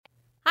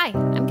Hi,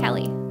 I'm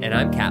Kelly. And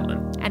I'm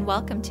Catlin. And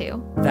welcome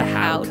to the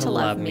How to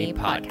Love Me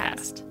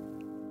podcast.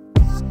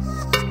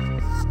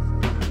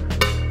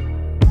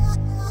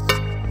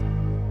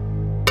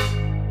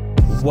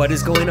 What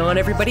is going on,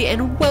 everybody?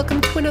 And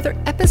welcome to another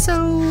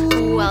episode.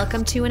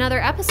 Welcome to another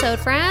episode,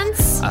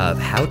 friends. Of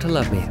How to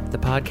Love Me, the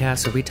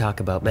podcast where we talk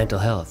about mental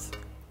health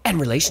and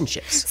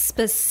relationships.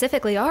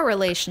 Specifically our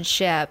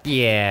relationship.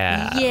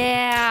 Yeah.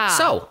 Yeah.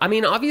 So, I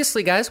mean,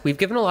 obviously, guys, we've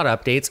given a lot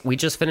of updates. We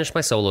just finished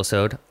my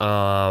solo-sode.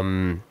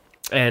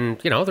 And,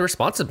 you know, the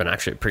response has been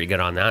actually pretty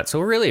good on that. So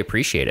we really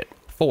appreciate it.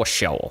 For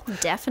sure.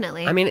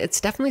 Definitely. I mean, it's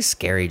definitely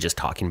scary just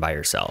talking by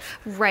yourself.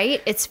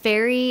 Right? It's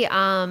very,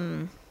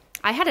 I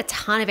had a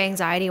ton of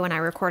anxiety when I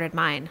recorded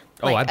mine.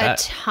 Oh, I bet.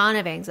 A ton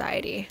of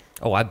anxiety.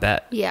 Oh, I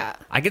bet. Yeah.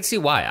 I could see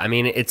why. I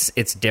mean, it's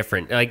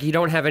different. Like, you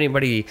don't have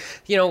anybody,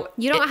 you know.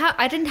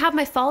 I didn't have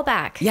my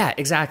fallback. Yeah,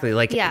 exactly.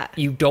 Like, yeah.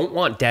 You don't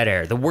want dead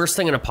air. The worst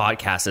thing in a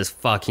podcast is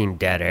fucking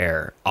dead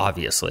air,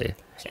 obviously.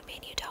 You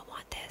mean you don't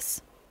want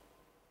this?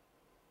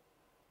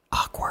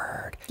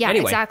 Awkward. Yeah,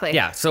 anyway, exactly.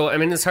 Yeah, so, I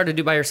mean, it's hard to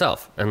do by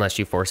yourself unless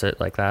you force it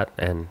like that.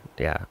 And,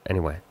 yeah,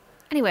 anyway.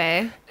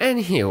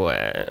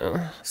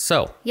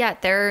 So. Yeah,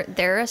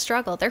 they're a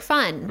struggle. They're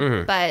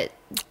fun, but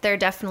they're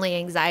definitely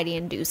anxiety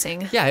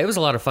inducing. Yeah, it was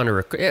a lot of fun to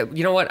record.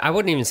 You know what? I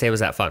wouldn't even say it was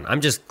that fun.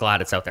 I'm just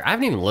glad it's out there. I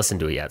haven't even listened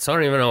to it yet, so I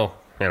don't even know,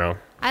 you know.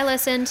 I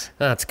listened.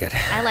 That's good.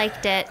 I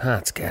liked it.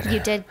 That's good. You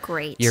did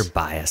great. You're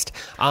biased.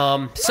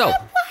 So.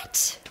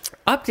 What?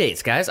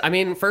 Updates, guys. I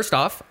mean, first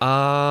off,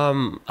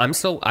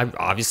 obviously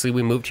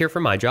we moved here for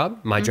my job.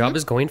 My job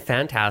is going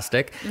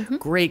fantastic.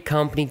 Great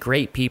company,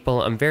 great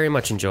people. I'm very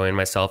much enjoying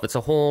myself. It's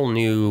a whole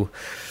new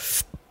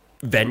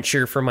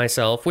venture for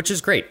myself, which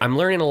is great. I'm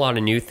learning a lot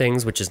of new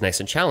things, which is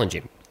nice and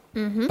challenging.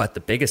 But the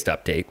biggest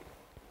update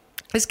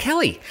is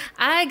Kelly.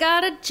 I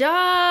got a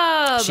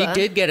job. She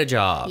did get a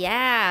job.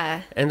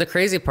 Yeah. And the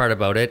crazy part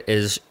about it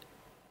is,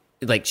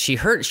 like, she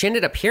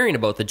ended up hearing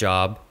about the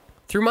job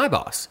through my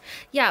boss.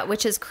 Yeah,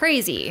 which is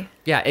crazy.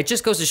 Yeah, it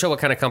just goes to show what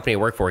kind of company I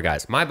work for,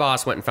 guys. My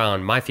boss went and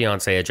found my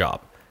fiance a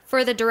job.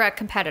 For the direct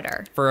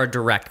competitor. For a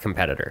direct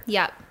competitor.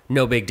 Yeah.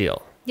 No big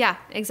deal. Yeah,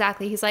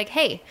 exactly. He's like,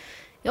 hey,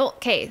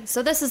 okay,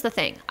 so this is the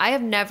thing. I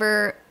have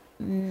never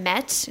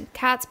met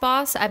Kat's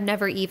boss. I've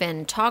never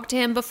even talked to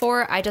him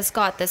before. I just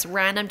got this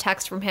random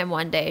text from him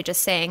one day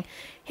just saying,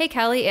 hey,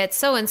 Kelly, it's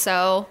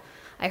so-and-so.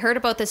 I heard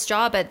about this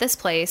job at this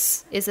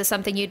place. Is this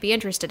something you'd be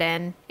interested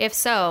in? If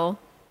so,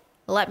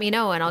 let me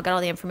know and I'll get all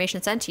the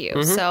information sent to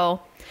you. So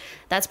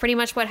that's pretty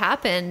much what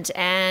happened.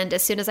 And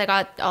as soon as I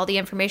got all the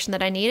information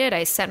that I needed,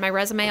 I sent my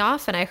resume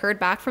off and I heard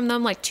back from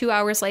them like 2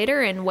 hours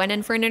later and went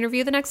in for an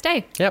interview the next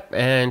day. Yep.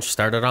 And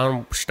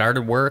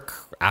started work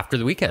after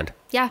the weekend.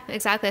 Yeah,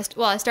 exactly.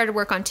 I started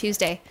work on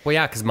Tuesday. Well,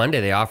 yeah, because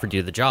Monday they offered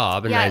you the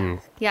job. And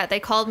then they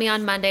called me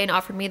on Monday and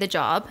offered me the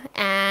job.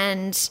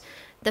 And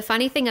the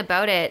funny thing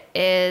about it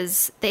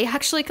is they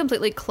actually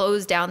completely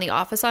closed down the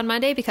office on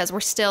Monday because we're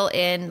still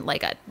in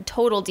like a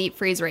total deep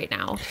freeze right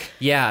now.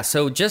 Yeah.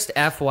 So just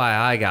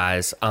FYI,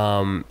 guys,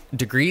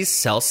 degrees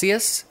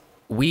Celsius,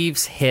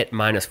 we've hit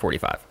minus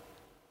 45.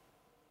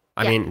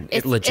 I mean,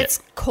 legit.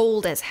 It's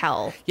cold as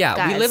hell. Yeah,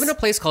 guys. We live in a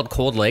place called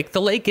Cold Lake.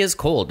 The lake is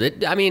cold.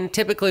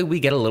 Typically we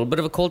get a little bit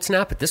of a cold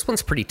snap, but this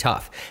one's pretty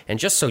tough. And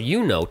just so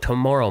you know,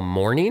 tomorrow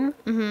morning,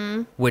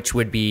 which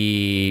would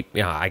be,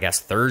 I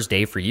guess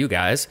Thursday for you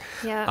guys.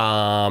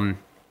 Yeah.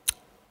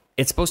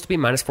 It's supposed to be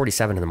minus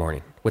 47 in the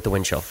morning with the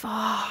wind chill.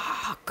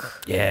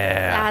 Fuck.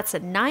 Yeah. That's a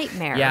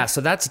nightmare. Yeah,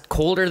 so that's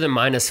colder than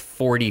minus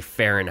 40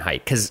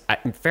 Fahrenheit because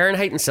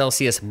Fahrenheit and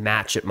Celsius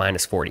match at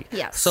minus 40.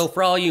 Yes. So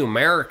for all you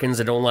Americans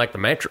that don't like the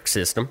metric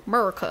system.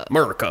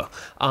 America.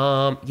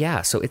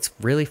 So it's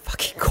really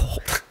fucking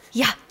cold.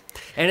 Yeah.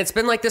 And it's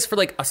been like this for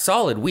like a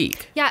solid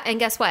week. Yeah, and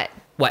guess what?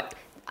 What?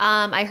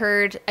 I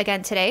heard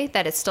again today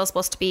that it's still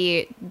supposed to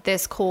be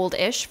this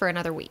cold-ish for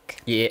another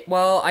week. Yeah,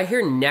 well, I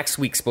hear next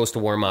week's supposed to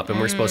warm up and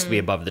we're supposed to be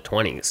above the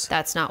 20s.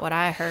 That's not what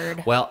I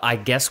heard. Well, I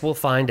guess we'll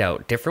find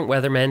out. Different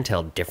weathermen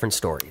tell different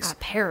stories.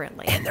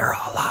 Apparently. And they're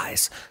all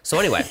lies. So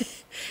anyway.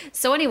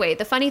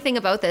 The funny thing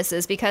about this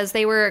is because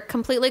they were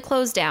completely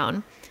closed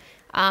down,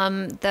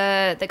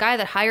 the guy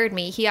that hired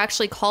me, he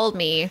actually called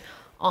me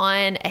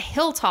on a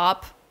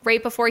hilltop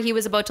right before he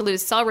was about to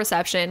lose cell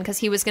reception because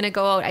he was going to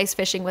go out ice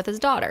fishing with his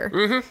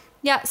daughter.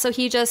 Yeah, so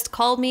he just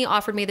called me,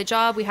 offered me the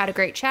job. We had a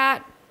great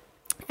chat.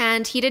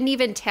 And he didn't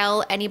even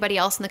tell anybody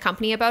else in the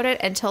company about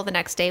it until the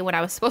next day when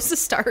I was supposed to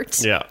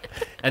start. Yeah.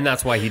 And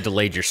that's why he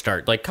delayed your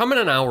start. Like, come in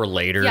an hour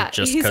later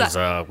just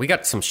because we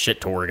got some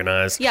shit to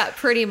organize. Yeah,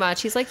 pretty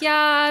much. He's like,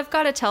 yeah, I've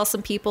got to tell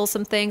some people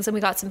some things and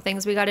we got some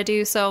things we got to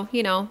do. So,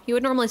 you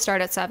would normally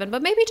start at 7,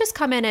 but maybe just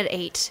come in at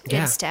 8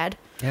 instead.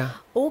 Yeah.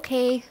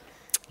 Okay.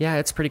 Yeah,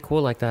 it's pretty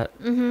cool like that.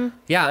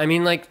 Yeah, I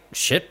mean, like,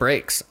 shit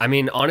breaks. I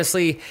mean,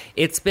 honestly,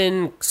 it's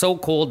been so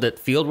cold that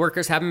field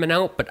workers haven't been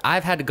out, but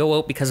I've had to go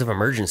out because of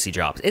emergency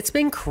jobs. It's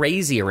been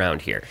crazy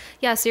around here.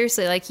 Yeah,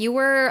 seriously. Like, you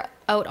were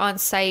out on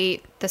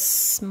site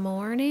this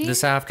morning?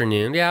 This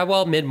afternoon. Yeah,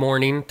 well,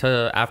 mid-morning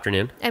to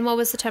afternoon. And what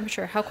was the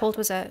temperature? How cold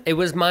was it? It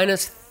was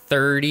minus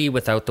 30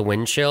 without the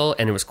wind chill,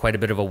 and it was quite a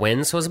bit of a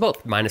wind. So it was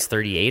about minus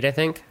 38, I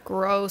think.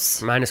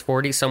 Gross. Minus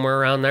 40, somewhere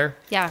around there.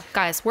 Yeah,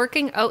 guys,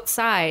 working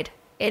outside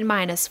in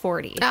minus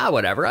 40.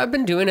 Whatever. I've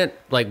been doing it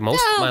like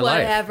most of my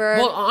whatever.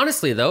 life. Well,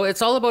 honestly, though,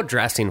 it's all about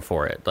dressing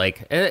for it.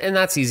 Like, and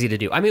that's easy to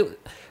do. I mean,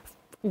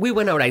 we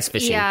went out ice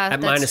fishing at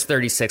minus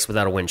 36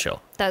 without a wind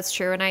chill. That's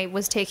true. And I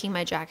was taking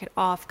my jacket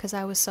off because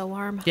I was so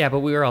warm. Yeah, but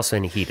we were also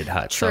in a heated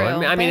hut. True. So,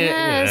 I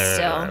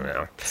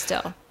mean,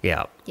 Still.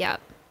 Yeah. Yeah.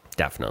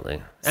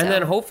 Definitely. And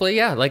then hopefully,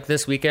 yeah, like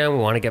this weekend, we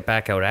want to get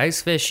back out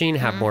ice fishing,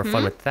 have more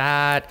fun with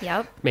that.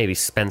 Yep. Maybe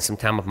spend some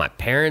time with my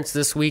parents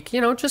this week,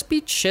 just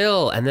be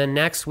chill. And then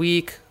next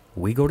week,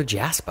 we go to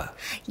Jasper.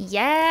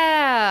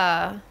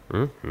 Yeah.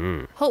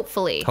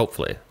 Hopefully.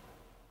 Hopefully.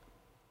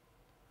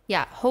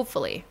 Yeah,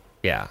 hopefully.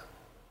 Yeah.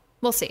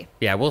 We'll see.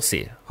 Yeah, we'll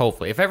see.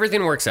 Hopefully. If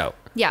everything works out.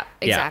 Yeah,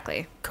 exactly.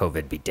 Yeah.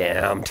 COVID be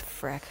damned.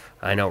 Frick.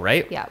 I know,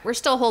 right? Yeah, we're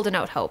still holding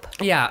out hope.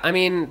 Yeah, I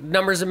mean,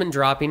 numbers have been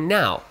dropping.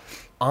 Now,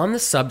 on the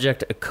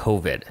subject of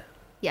COVID,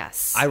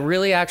 yes, I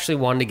really actually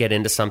wanted to get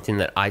into something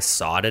that I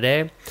saw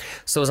today.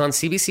 So it was on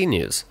CBC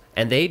News,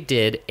 and they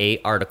did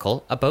a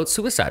article about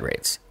suicide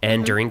rates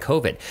and during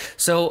COVID.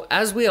 So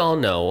as we all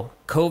know,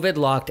 COVID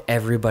locked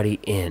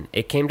everybody in.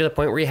 It came to the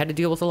point where you had to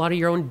deal with a lot of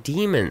your own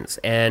demons,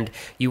 and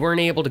you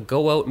weren't able to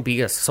go out and be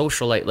a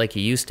socialite like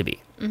you used to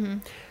be.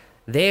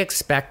 They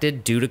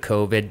expected, due to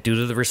COVID, due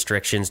to the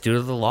restrictions, due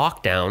to the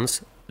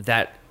lockdowns,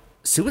 that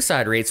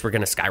suicide rates were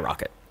going to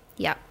skyrocket.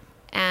 Yeah.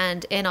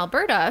 And in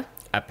Alberta,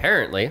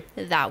 apparently,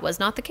 that was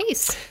not the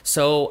case.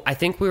 So I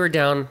think we were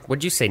down,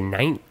 what'd you say,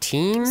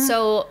 19?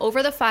 So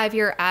over the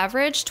 5-year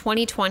average,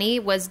 2020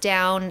 was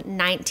down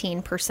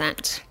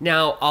 19%.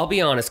 Now, I'll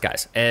be honest,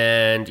 guys,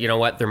 and you know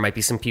what? There might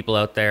be some people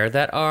out there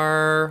that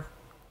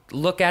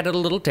look at it a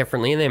little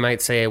differently, and they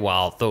might say,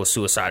 well, those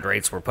suicide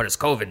rates were put as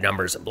COVID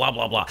numbers and blah,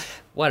 blah, blah.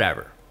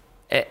 Whatever.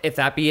 If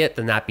that be it,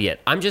 then that be it.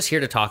 I'm just here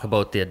to talk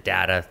about the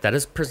data that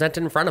is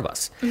presented in front of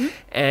us.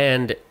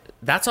 And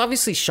that's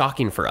obviously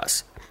shocking for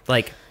us.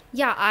 Like,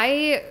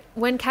 yeah,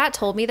 when Kat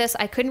told me this,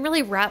 I couldn't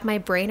really wrap my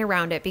brain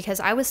around it because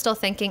I was still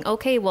thinking,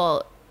 okay,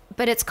 well,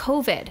 but it's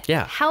COVID.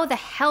 Yeah. How the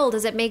hell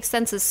does it make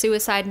sense as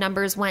suicide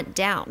numbers went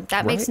down?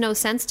 That makes no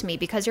sense to me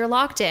because you're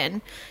locked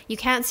in. You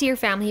can't see your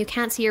family. You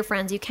can't see your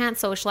friends. You can't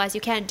socialize.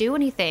 You can't do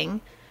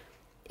anything.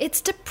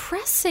 It's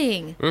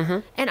depressing.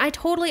 And I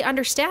totally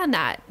understand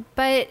that.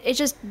 But it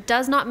just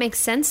does not make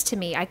sense to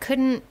me. I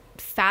couldn't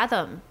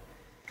fathom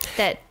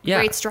that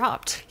rates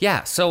dropped.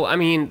 Yeah. So, I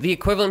mean, the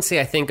equivalency,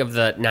 I think, of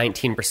the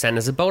 19%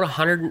 is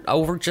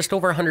about just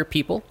over 100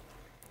 people.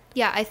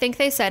 Yeah, I think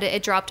they said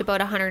it dropped about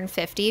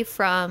 150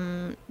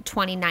 from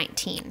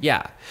 2019.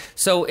 Yeah.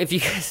 So if you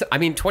guys, I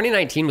mean,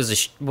 2019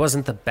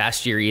 wasn't the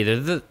best year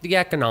either. The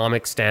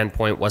economic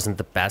standpoint wasn't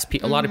the best.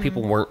 A lot of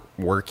people weren't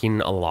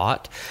working a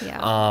lot.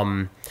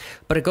 Yeah.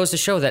 But it goes to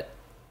show that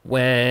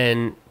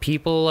when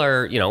people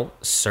are,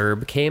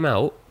 CERB came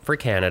out for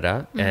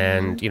Canada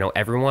and,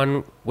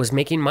 everyone was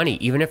making money,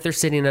 even if they're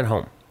sitting at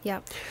home. Yeah.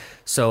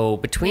 So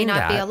between may not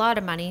that, be a lot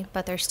of money,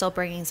 but they're still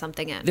bringing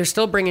something in. They're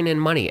still bringing in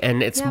money,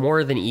 and it's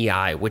more than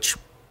EI, which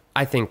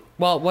I think,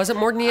 well, was it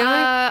more than EI?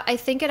 I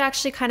think it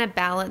actually kind of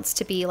balanced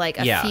to be like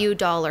a few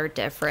dollar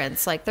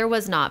difference. Like there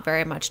was not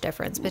very much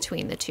difference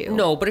between the two.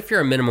 No, but if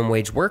you're a minimum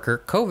wage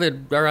worker,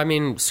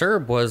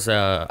 CERB was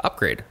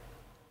upgrade.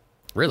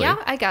 Really? Yeah,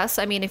 I guess.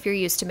 I mean, if you're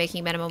used to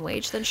making minimum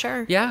wage, then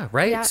sure. Yeah,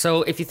 right? Yeah.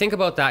 So if you think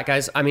about that,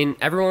 guys, I mean,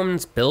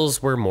 everyone's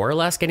bills were more or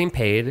less getting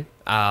paid.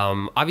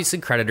 Obviously,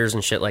 creditors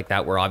and shit like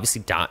that were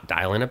obviously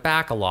dialing it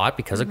back a lot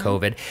because of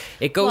COVID.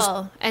 It goes...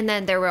 Well, and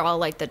then there were all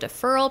like the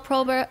deferral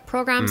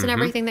programs and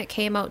everything that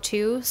came out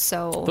too,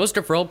 so... Those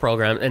deferral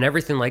programs and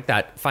everything like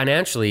that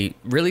financially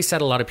really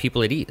set a lot of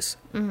people at ease,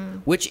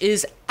 which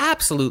is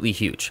absolutely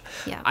huge.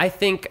 Yeah. I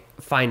think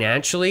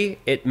financially,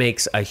 it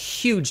makes a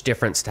huge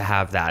difference to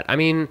have that. I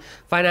mean,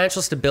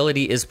 financial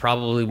stability is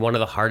probably one of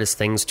the hardest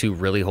things to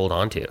really hold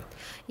on to.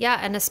 Yeah,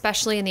 and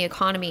especially in the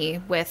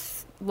economy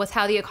with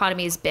how the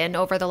economy has been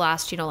over the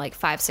last, like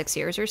 5-6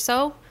 years or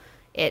so,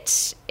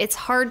 it's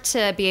hard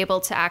to be able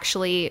to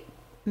actually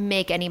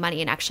make any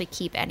money and actually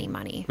keep any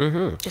money,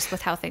 just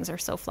with how things are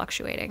so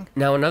fluctuating.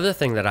 Now, another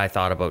thing that I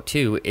thought about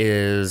too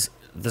is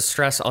the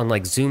stress on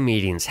like Zoom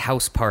meetings,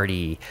 House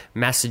Party,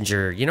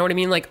 Messenger, you know what I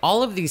mean? Like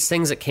all of these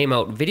things that came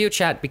out, video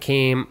chat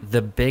became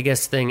the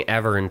biggest thing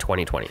ever in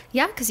 2020.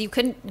 Yeah, because you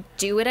couldn't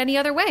do it any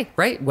other way.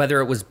 Right? Whether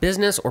it was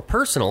business or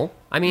personal.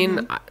 I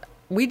mean,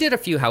 we did a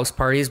few house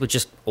parties with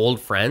just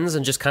old friends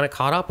and just kind of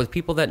caught up with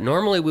people that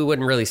normally we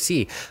wouldn't really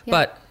see. Yeah.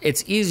 But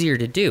it's easier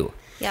to do.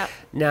 Yeah.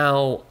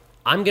 Now,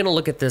 I'm going to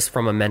look at this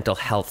from a mental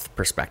health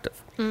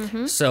perspective.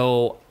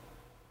 So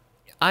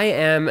I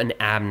am an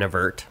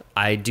ambivert.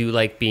 I do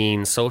like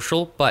being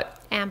social, but...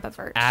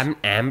 Ambivert.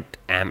 Ambivert.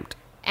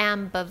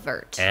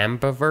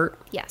 Ambivert?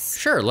 Yes.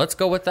 Sure, let's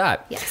go with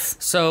that. Yes.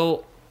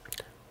 So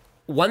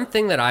one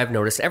thing that I've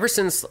noticed ever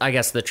since, I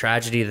guess, the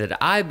tragedy that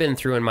I've been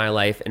through in my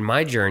life, in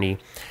my journey,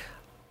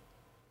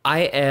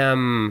 I've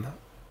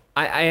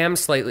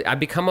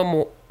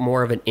become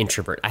more of an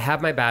introvert. I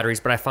have my batteries,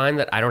 but I find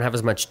that I don't have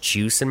as much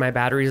juice in my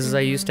batteries as I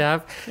used to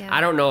have. Yeah.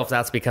 I don't know if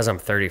that's because I'm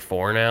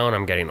 34 now and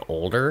I'm getting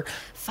older.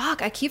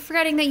 Fuck, I keep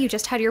forgetting that you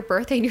just had your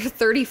birthday and you're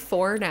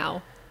 34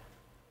 now.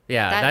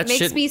 Yeah, That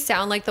makes me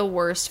sound like the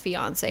worst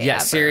fiance Yeah,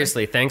 ever.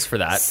 seriously, thanks for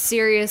that.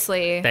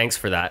 Seriously. Thanks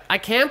for that. I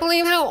can't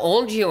believe how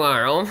old you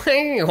are. Oh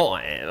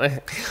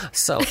my God.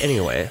 So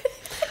anyway,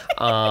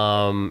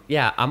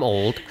 yeah, I'm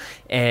old.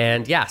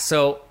 And yeah,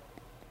 so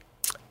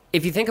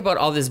if you think about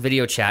all this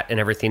video chat and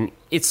everything,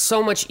 it's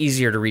so much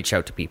easier to reach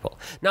out to people.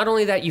 Not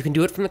only that, you can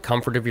do it from the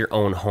comfort of your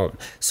own home.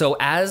 So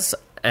as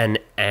an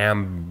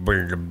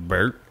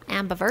ambivert.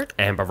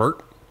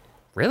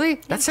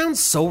 Really? That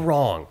sounds so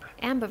wrong.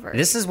 Ambivert.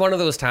 This is one of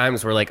those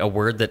times where like a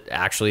word that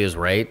actually is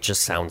right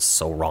just sounds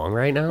so wrong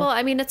right now. Well,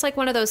 I mean, it's like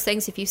one of those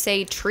things, if you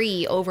say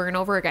tree over and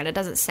over again, it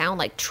doesn't sound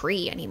like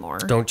tree anymore.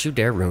 Don't you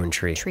dare ruin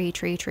tree. Tree. Now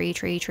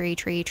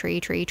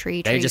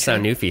you just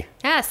sound newfie.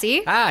 Yeah,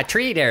 see? Ah,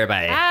 tree there,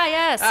 buddy. Ah,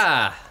 yes.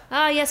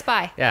 Ah, yes,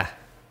 bye. yeah.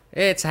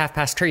 It's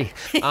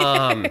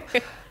 3:30.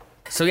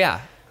 So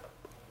yeah,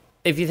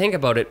 if you think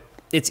about it,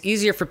 it's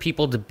easier for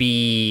people to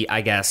be,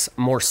 I guess,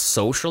 more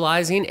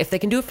socializing if they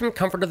can do it from the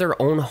comfort of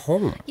their own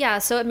home. Yeah,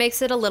 so it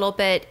makes it a little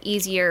bit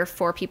easier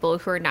for people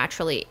who are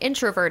naturally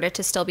introverted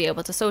to still be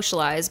able to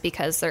socialize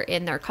because they're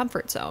in their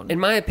comfort zone. In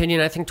my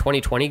opinion, I think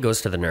 2020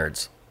 goes to the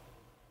nerds.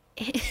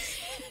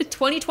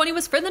 2020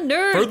 was for the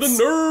nerds. For the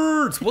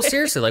nerds! Well,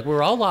 seriously, like, we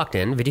were all locked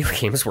in. Video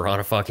games were on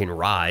a fucking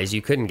rise.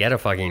 You couldn't get a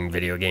fucking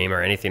video game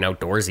or anything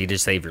outdoorsy to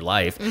save your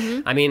life.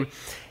 Mm-hmm. I mean,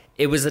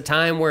 it was a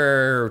time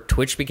where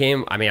Twitch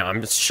became, I mean,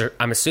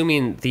 I'm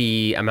assuming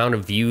the amount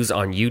of views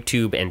on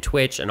YouTube and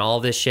Twitch and all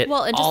this shit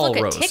Well, and just all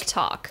look rose. at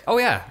TikTok. Oh,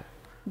 yeah.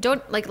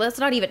 Let's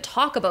not even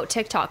talk about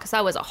TikTok because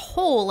that was a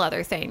whole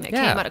other thing that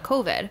came out of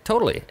COVID.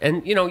 Totally.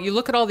 And, you know, you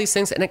look at all these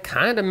things and it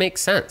kind of makes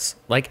sense.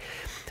 Like,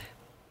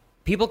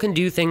 people can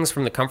do things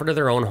from the comfort of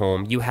their own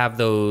home. You have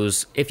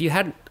those,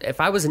 if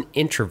I was an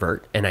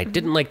introvert and I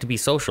didn't like to be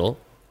social,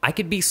 I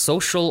could be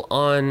social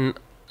on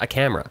a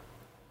camera.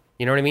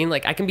 You know what I mean?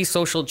 Like, I can be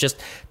social just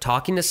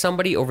talking to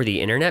somebody over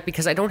the internet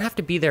because I don't have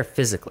to be there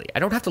physically. I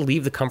don't have to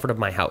leave the comfort of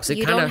my house.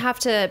 You don't have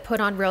to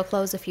put on real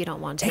clothes if you don't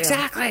want to.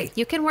 Exactly.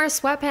 You can wear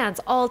sweatpants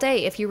all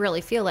day if you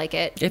really feel like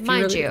it.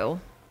 Mind you,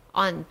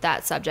 on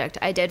that subject,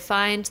 I did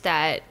find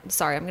that,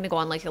 sorry, I'm going to go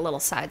on like a little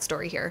side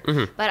story here,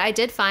 but I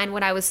did find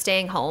when I was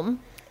staying home,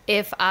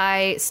 if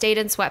I stayed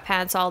in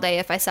sweatpants all day,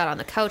 if I sat on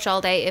the couch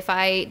all day, if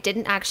I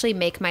didn't actually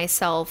make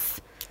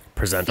myself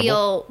presentable,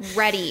 feel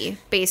ready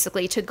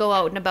basically to go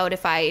out and about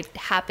if I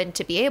happened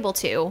to be able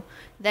to,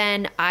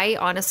 then I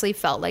honestly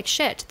felt like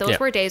shit. Those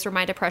were days where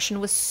my depression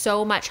was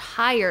so much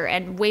higher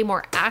and way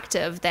more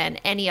active than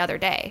any other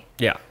day.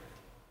 Yeah.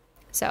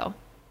 So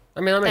I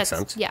mean, that makes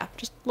sense. Yeah,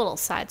 just a little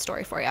side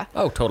story for you.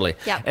 Oh, totally.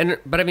 Yeah.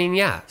 But I mean,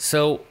 yeah.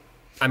 So,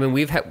 I mean,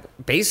 we've had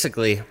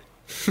basically,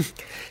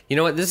 you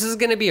know what? This is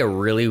going to be a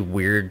really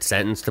weird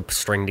sentence to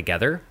string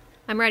together.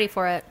 I'm ready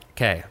for it.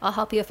 Okay. I'll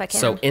help you if I can.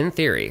 So, in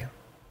theory,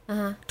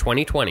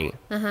 2020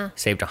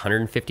 saved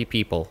 150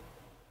 people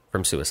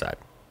from suicide.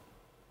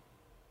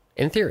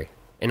 In theory.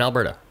 In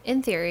Alberta.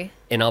 In theory.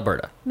 In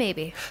Alberta.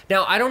 Maybe.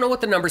 Now, I don't know what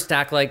the numbers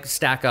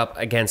stack up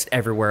against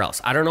everywhere else.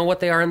 I don't know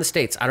what they are in the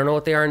States. I don't know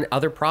what they are in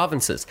other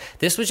provinces.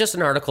 This was just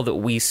an article that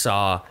we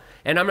saw,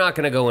 and I'm not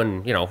going to go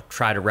and, you know,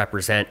 try to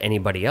represent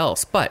anybody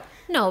else, but...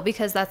 No,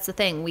 because that's the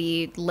thing.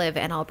 We live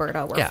in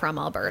Alberta. We're from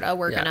Alberta.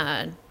 We're going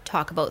to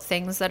talk about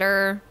things that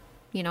are,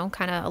 you know,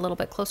 kind of a little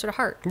bit closer to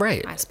heart.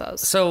 Right. I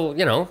suppose. So,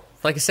 you know,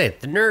 like I say,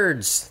 the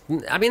nerds,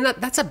 I mean,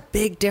 that's a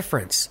big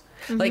difference.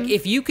 Like,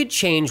 if you could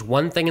change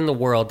one thing in the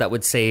world that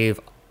would save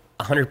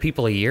 100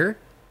 people a year,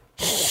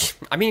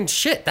 I mean,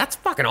 shit, that's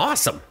fucking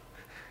awesome.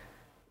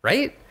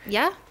 Right?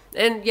 Yeah.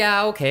 And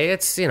yeah, okay,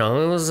 it's, you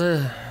know, it was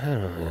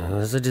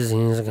a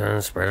disease that kind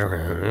of spread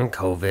around,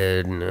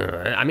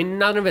 COVID. I mean,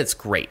 none of it's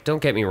great,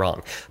 don't get me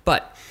wrong.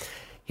 But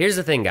here's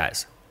the thing,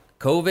 guys.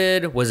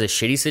 COVID was a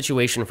shitty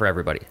situation for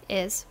everybody.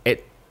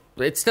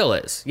 It still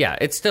is. Yeah,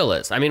 it still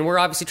is. I mean, we're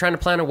obviously trying to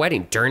plan a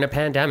wedding during a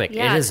pandemic.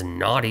 Yeah. It is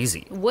not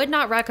easy. Would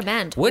not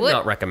recommend. Would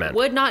not recommend.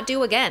 Would not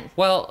do again.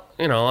 Well,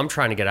 you know, I'm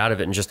trying to get out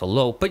of it and just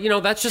elope, but, you know,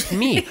 that's just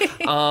me.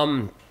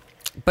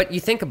 But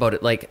you think about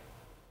it, like,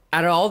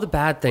 out of all the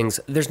bad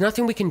things, there's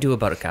nothing we can do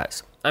about it,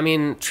 guys. I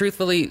mean,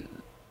 truthfully,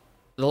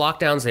 the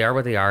lockdowns, they are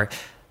what they are.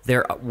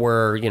 There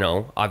were, you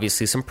know,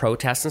 obviously some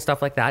protests and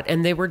stuff like that,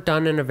 and they were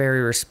done in a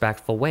very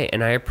respectful way.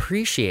 And I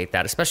appreciate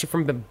that, especially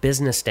from a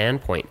business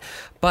standpoint.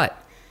 But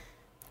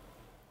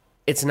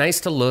it's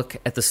nice to look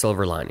at the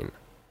silver lining.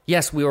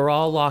 Yes, we were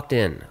all locked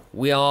in.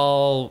 We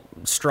all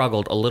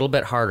struggled a little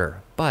bit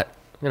harder. But,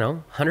 you know,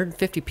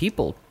 150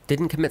 people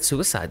didn't commit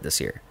suicide this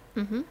year.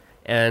 Mm-hmm.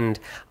 And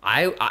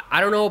I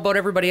don't know about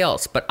everybody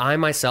else, but I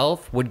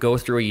myself would go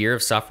through a year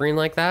of suffering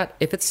like that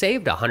if it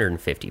saved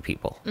 150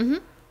 people.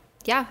 Mm-hmm.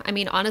 Yeah, I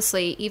mean,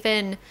 honestly,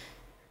 even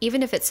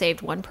if it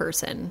saved one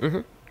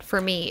person, for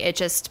me, it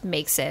just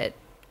makes it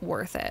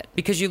worth it.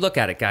 Because you look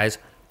at it, guys,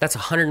 That's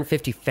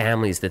 150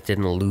 families that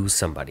didn't lose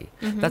somebody.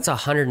 That's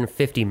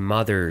 150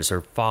 mothers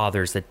or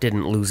fathers that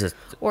didn't lose a...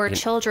 Or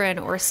children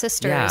or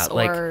sisters, Yeah,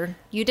 like- or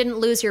you didn't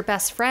lose your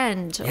best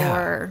friend, Yeah.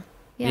 or...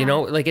 Yeah. You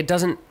know, like it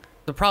doesn't...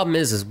 The problem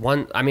is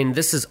one... I mean,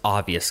 this is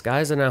obvious,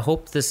 guys, and I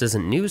hope this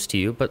isn't news to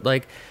you, but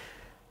like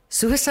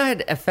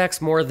suicide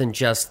affects more than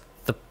just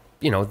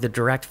the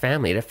direct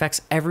family. It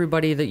affects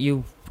everybody that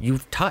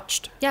you've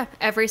touched. Yeah,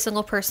 every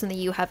single person that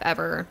you have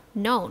ever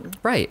known.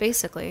 Right.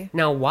 Basically.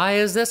 Now, why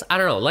is this? I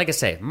don't know. Like I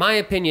say, my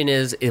opinion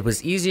is it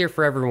was easier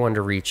for everyone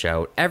to reach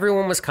out.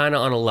 Everyone was kind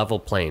of on a level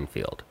playing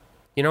field.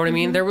 You know what I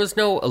mean? There was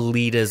no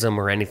elitism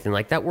or anything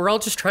like that. We're all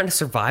just trying to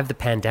survive the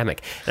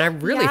pandemic. And I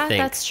really yeah,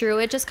 think... that's true.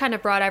 It just kind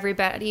of brought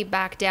everybody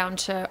back down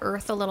to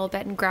earth a little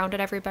bit and grounded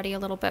everybody a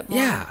little bit more.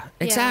 Yeah,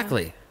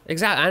 exactly.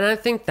 Exactly. And I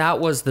think that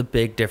was the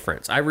big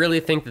difference. I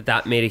really think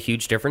that made a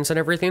huge difference in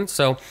everything.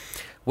 So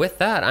with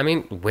that, I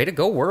mean, way to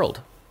go,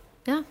 world.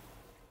 Yeah.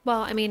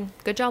 Well, I mean,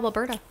 good job,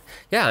 Alberta.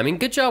 Yeah, I mean,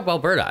 good job,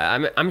 Alberta.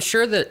 I'm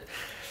sure that...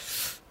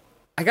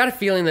 I got a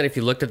feeling that if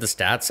you looked at the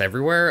stats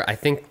everywhere, I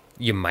think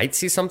you might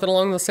see something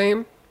along the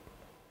same.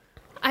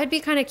 I'd be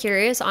kind of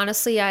curious.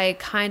 Honestly, I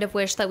kind of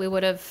wish that we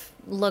would have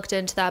looked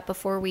into that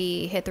before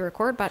we hit the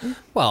record button.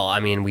 Well, I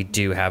mean, we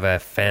do have a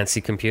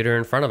fancy computer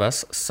in front of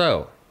us,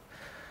 so...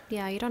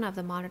 Yeah, you don't have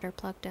the monitor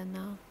plugged in,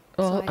 though.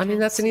 Well, so I mean,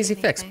 that's an easy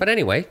fix. But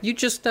anyway, you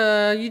just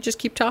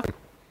keep talking.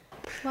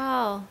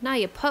 Well, now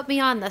you put me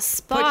on the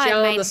spot, you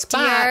on my the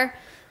spot. dear.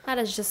 That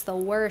is just the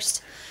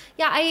worst.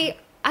 Yeah, I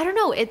don't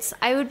know.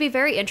 I would be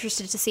very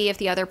interested to see if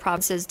the other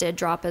provinces did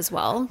drop as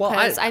well. Well,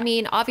 Because, I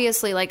mean,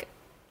 obviously, like,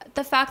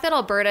 the fact that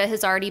Alberta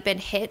has already been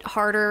hit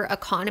harder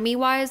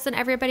economy-wise than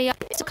everybody else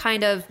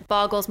kind of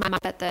boggles my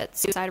mind that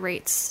suicide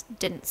rates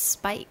didn't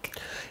spike.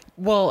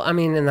 Well, I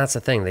mean, and that's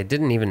the thing. They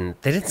didn't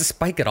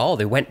spike at all.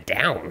 They went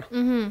down.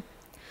 Mm-hmm.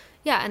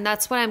 Yeah, and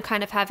that's what I'm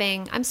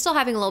still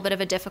having a little bit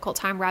of a difficult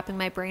time wrapping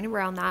my brain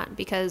around that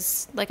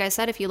because, like I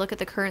said, if you look at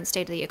the current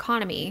state of the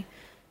economy,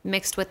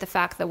 mixed with the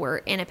fact that we're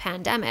in a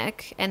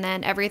pandemic and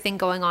then everything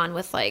going on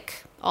with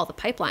like all the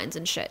pipelines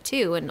and shit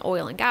too, and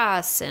oil and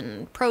gas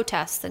and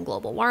protests and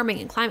global warming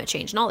and climate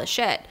change and all this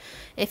shit,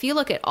 if you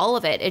look at all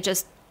of it, it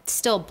just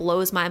still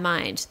blows my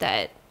mind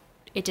that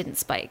it didn't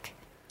spike.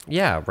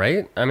 Yeah,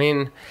 right? I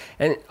mean,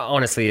 and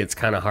honestly, it's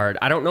kind of hard.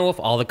 I don't know if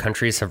all the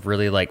countries have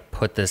really, like,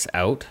 put this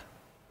out.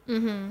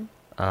 Mm-hmm.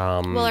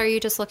 Well, are you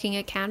just looking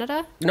at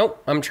Canada?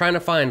 Nope. I'm trying to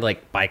find,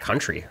 like, by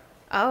country.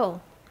 Oh.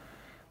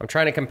 I'm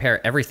trying to compare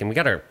everything. We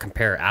got to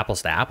compare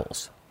apples to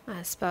apples.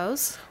 I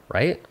suppose.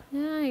 Right?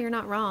 Yeah, you're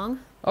not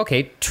wrong.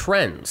 Okay,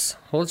 trends.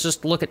 Well, let's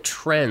just look at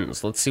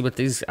trends. Let's see what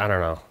these... I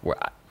don't know.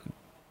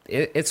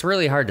 It's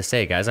really hard to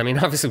say, guys. I mean,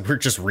 obviously, we're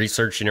just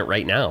researching it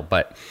right now,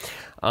 but...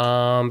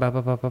 Hey,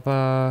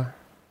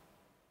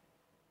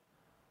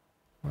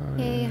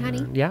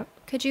 honey. Yeah.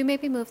 Could you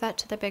maybe move that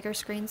to the bigger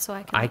screen so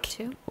I can look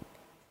too?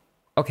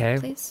 Okay.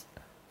 Please.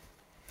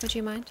 Would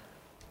you mind?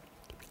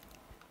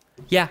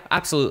 Yeah,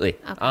 absolutely.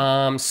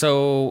 Okay.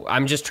 So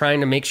I'm just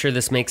trying to make sure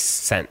this makes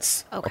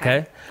sense.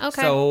 Okay.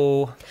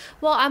 So.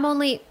 Well, I'm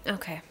only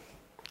okay.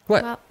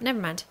 What? Well, never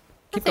mind.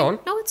 Keep Nothing. going.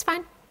 No, it's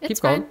fine. It's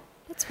Keep going. fine.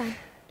 It's fine.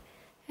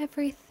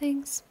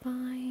 Everything's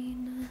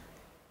fine.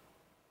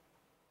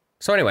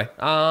 So anyway,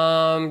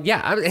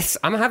 yeah,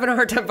 I'm having a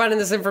hard time finding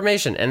this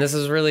information, and this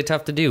is really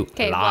tough to do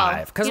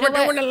live because we're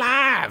doing it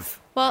live.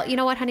 Well, you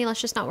know what, honey?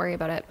 Let's just not worry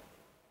about it.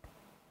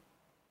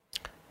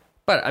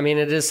 But I mean,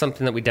 it is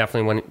something that we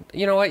definitely want.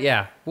 You know what?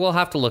 Yeah, we'll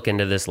have to look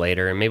into this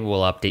later, and maybe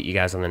we'll update you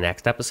guys on the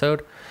next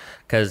episode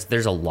because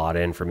there's a lot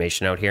of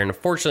information out here, and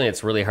unfortunately,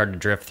 it's really hard to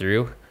drift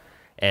through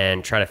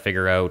and try to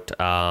figure out.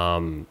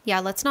 Yeah,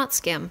 let's not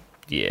skim.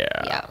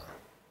 Yeah,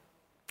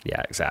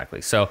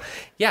 exactly. So,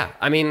 yeah,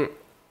 I mean.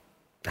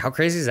 How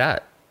crazy is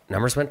that?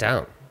 Numbers went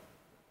down.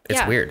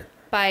 It's weird.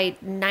 By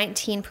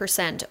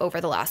 19% over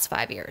the last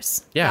 5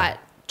 years. Yeah. That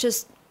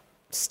just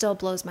still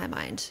blows my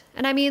mind.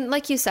 And I mean,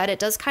 like you said, it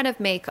does kind of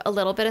make a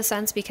little bit of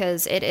sense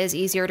because it is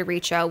easier to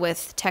reach out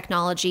with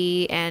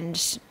technology.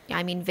 And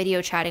I mean,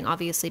 video chatting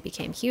obviously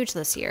became huge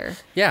this year.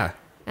 Yeah.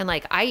 And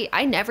like,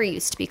 I never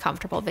used to be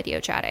comfortable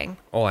video chatting.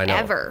 Oh, I know.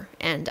 Ever.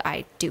 And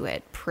I do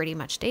it pretty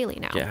much daily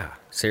now. Yeah,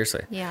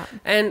 seriously. Yeah.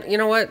 And you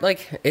know what?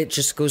 Like, it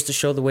just goes to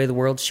show the way the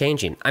world's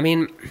changing. I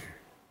mean,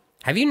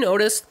 have you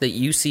noticed that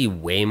you see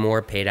way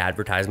more paid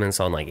advertisements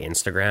on like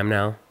Instagram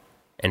now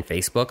and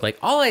Facebook? Like,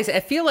 I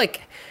feel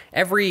like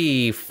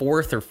every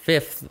fourth or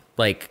fifth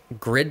like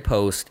grid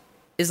post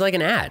is like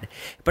an ad,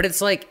 but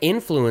it's like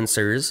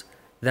influencers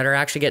that are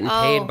actually getting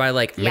paid by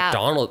like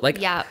McDonald's. Like,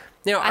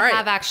 you know, I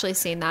have actually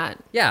seen that.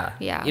 Yeah.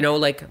 Yeah. You know,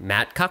 like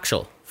Matt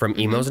Kuchel from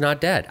Emo's Not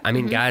Dead. I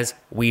mean, guys,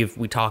 we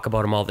talk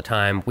about him all the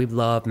time. We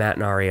love Matt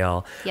and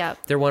Ariel.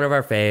 Yep. They're one of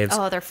our faves.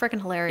 Oh, they're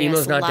freaking hilarious.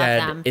 Emo's Not Love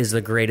Dead them. is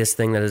the greatest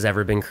thing that has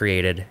ever been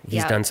created.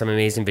 He's done some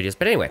amazing videos.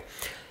 But anyway,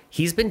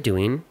 he's been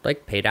doing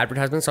like paid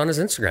advertisements on his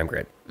Instagram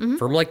grid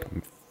from like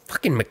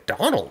fucking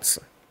McDonald's.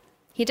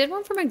 He did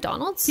one for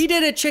McDonald's? He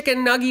did a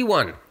chicken nugget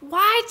one.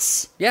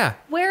 What? Yeah.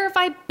 Where have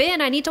I been?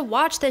 I need to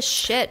watch this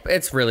shit.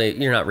 It's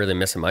really, you're not really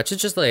missing much.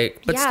 It's just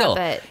like, but yeah, still.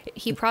 but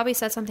he probably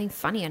said something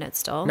funny in it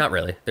still. Not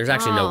really. There's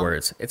actually no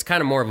words. It's kind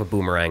of more of a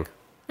boomerang.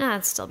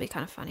 That'd still be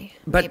kind of funny.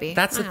 But maybe.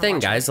 that's the I don't thing,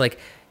 watch guys. Like,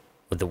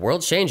 with the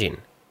world changing,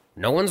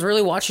 no one's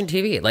really watching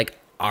TV. Like,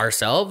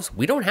 ourselves,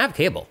 we don't have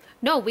cable.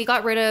 No, we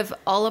got rid of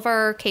all of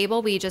our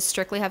cable. We just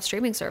strictly have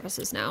streaming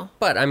services now.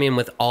 But, I mean,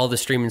 with all the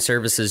streaming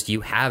services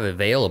you have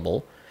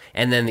available,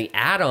 and then the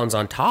add-ons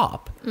on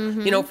top.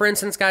 You know, for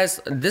instance,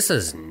 guys, this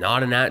is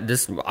not an ad.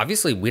 This,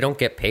 obviously, we don't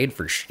get paid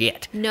for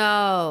shit.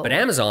 No. But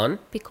Amazon...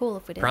 Be cool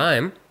if we did.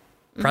 Prime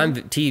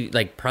TV,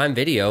 like Prime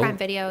Video. Prime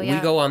Video, yeah.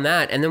 We go on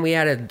that, and then we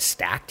added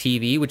Stack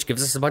TV, which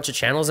gives us a bunch of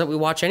channels that we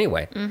watch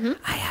anyway.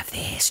 I have the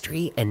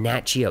History and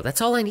Nat Geo. That's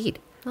all I need.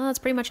 Well, that's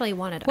pretty much all you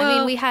wanted. I Well,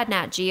 mean, we had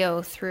Nat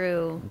Geo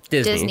through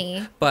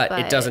Disney. But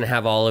it doesn't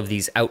have all of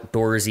these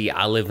outdoorsy,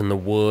 I live in the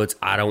woods,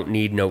 I don't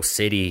need no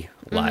city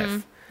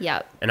life.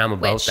 Yep. And I'm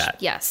about that.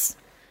 Yes.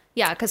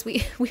 Yeah, because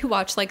we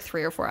watched like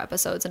 3 or 4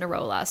 episodes in a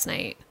row last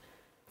night.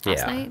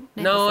 Last night?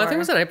 Night No, I before? think it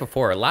was the night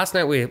before. Last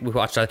night we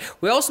watched.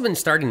 We also been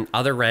starting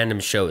other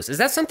random shows. Is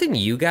that something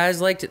you guys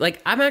like to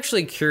like? I'm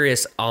actually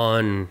curious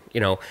on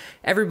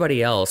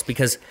everybody else,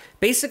 because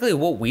basically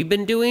what we've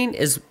been doing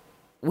is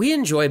we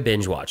enjoy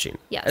binge watching.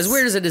 Yes. As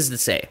weird as it is to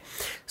say.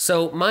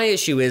 So my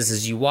issue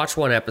is you watch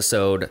one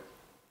episode,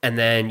 and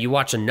then you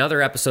watch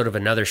another episode of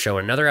another show,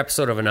 another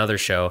episode of another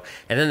show,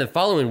 and then the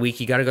following week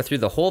you got to go through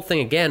the whole thing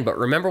again. But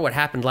remember what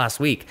happened last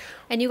week.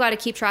 And you got to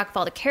keep track of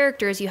all the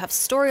characters. You have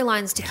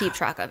storylines to keep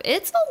track of.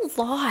 It's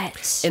a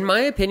lot. In my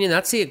opinion,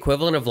 that's the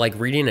equivalent of like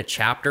reading a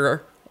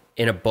chapter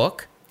in a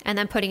book. And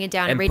then putting it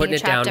down And and reading putting a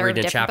it down, chapter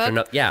reading of a a different chapter,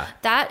 book. yeah.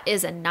 That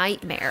is a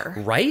nightmare.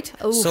 Right?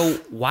 Oof. So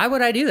why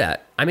would I do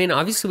that? I mean,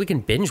 obviously we can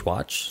binge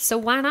watch. So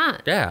why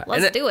not? Yeah.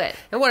 Let's do it.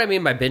 And what I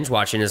mean by binge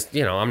watching is,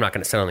 I'm not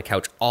going to sit on the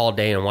couch all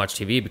day and watch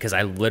TV, because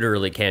I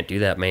literally can't do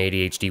that. My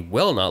ADHD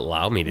will not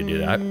allow me to do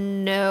that.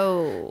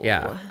 No.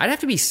 Yeah. I'd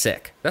have to be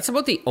sick. That's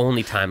about the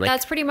only time. Like,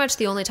 That's pretty much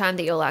the only time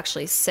that you'll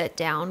actually sit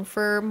down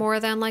for more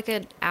than like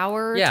an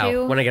hour or yeah,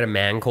 two. when I get a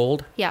man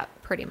cold. Yeah,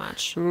 pretty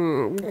much.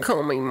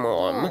 Call me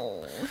mom.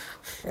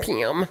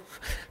 Pam.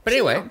 But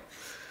anyway,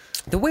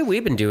 the way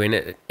we've been doing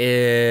it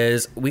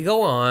is we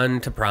go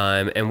on to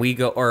Prime and we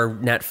go, or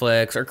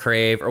Netflix or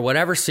Crave or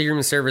whatever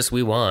streaming service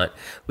we want.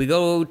 We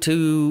go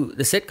to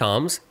the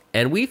sitcoms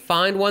and we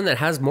find one that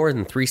has more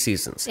than 3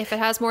 seasons. If it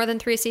has more than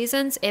 3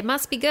 seasons, it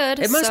must be good.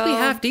 It must be So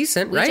half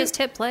decent, right? We just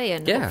hit play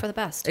and hope for the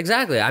best.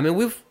 Exactly. I mean,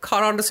 we've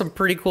caught on to some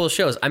pretty cool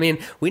shows. I mean,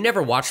 we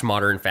never watched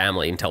Modern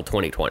Family until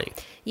 2020.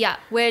 Yeah,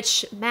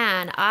 which,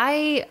 man,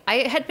 I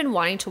had been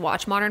wanting to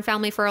watch Modern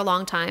Family for a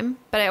long time,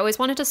 but I always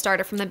wanted to start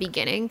it from the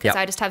beginning because Yep.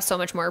 I just have so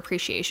much more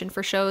appreciation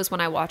for shows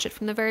when I watch it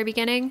from the very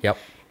beginning. Yep.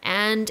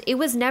 And it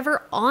was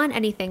never on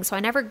anything, so I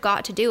never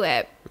got to do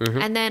it.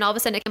 Mm-hmm. And then all of a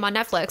sudden it came on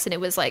Netflix and it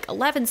was like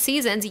 11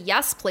 seasons.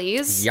 Yes,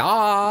 please.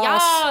 Yas.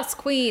 Yes,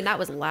 queen. That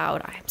was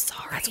loud. I am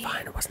sorry. That's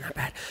fine. It wasn't that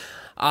bad.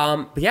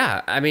 But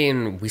yeah, I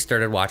mean, we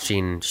started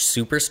watching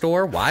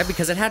Superstore. Why?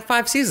 Because it had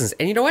 5 seasons.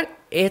 And you know what?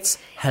 It's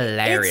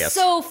hilarious. It's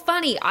so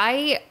funny.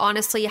 I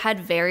honestly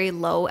had very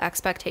low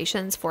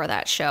expectations for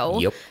that show.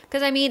 Yep.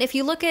 Because, I mean, if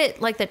you look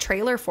at, like, the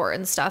trailer for it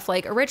and stuff,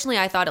 like, originally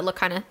I thought it looked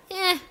kind of,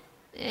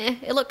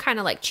 it looked kind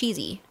of, like,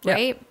 cheesy, Yeah,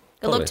 right?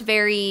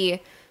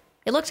 totally.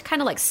 It looked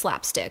kind of like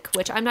slapstick,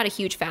 which I'm not a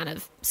huge fan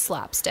of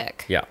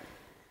slapstick. Yeah.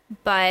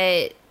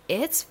 But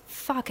it's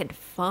fucking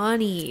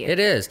funny. It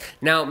is.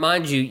 Now,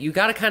 mind you, you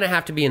got to kind of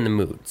have to be in the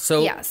mood.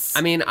 So, Yes.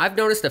 I mean, I've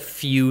noticed a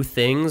few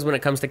things when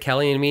it comes to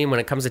Kelly and me, when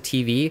it comes to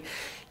TV.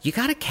 You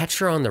got to catch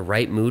her on the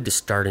right mood to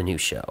start a new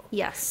show.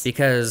 Yes.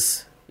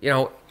 Because,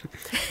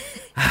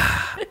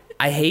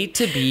 I hate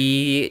to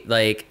be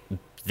like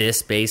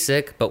this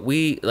basic, but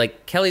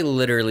Kelly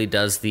literally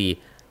does the,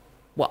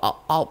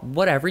 well, I'll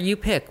whatever you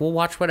pick, we'll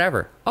watch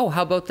whatever. Oh,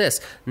 how about this?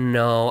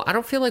 No, I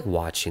don't feel like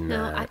watching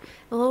that.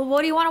 Well,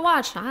 what do you want to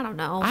watch? I don't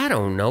know. I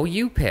don't know.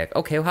 You pick.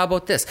 Okay, well, how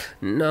about this?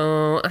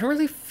 No, I don't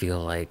really feel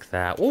like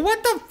that. Well,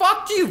 what the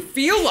fuck do you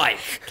feel like?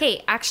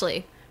 Okay,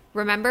 actually,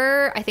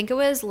 remember, I think it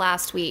was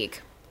last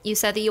week, you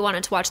said that you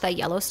wanted to watch that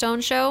Yellowstone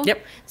show?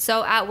 Yep.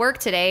 So at work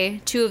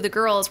today, 2 of the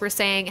girls were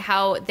saying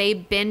how they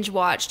binge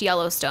watched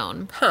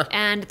Yellowstone. Huh.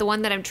 And the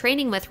one that I'm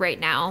training with right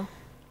now,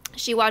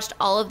 she watched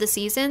all of the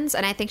seasons,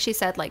 and I think she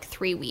said like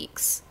 3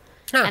 weeks.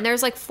 Huh. And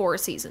there's like 4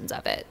 seasons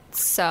of it.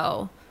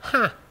 So,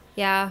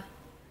 yeah,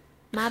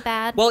 not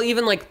bad. Well,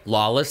 even like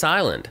Lawless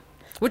Island,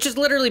 which is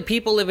literally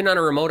people living on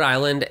a remote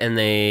island and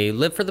they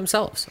live for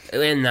themselves.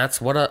 And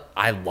that's what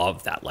I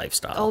love that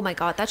lifestyle. Oh my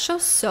God, that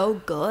show's so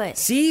good.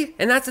 See?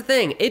 And that's the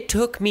thing. It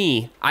took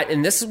me,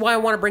 and this is why I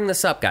want to bring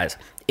this up, guys.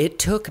 It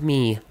took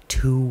me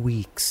 2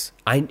 weeks.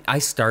 I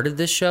started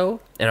this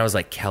show and I was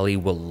like, Kelly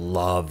will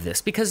love this,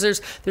 because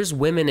there's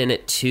women in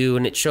it too,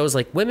 and it shows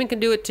like women can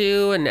do it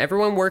too, and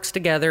everyone works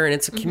together, and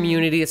it's a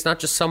community. It's not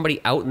just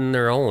somebody out in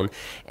their own.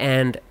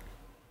 And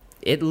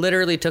it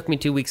literally took me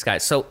 2 weeks,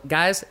 guys. So,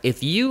 guys,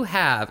 if you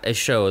have a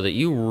show that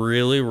you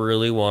really,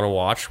 really want to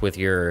watch with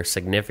your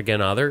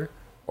significant other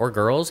or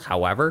girls,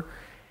 however,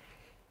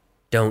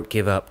 don't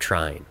give up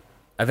trying.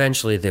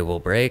 Eventually they will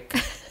break.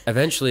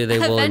 Eventually they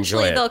will enjoy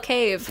Eventually it. they'll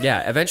cave.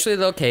 Yeah, eventually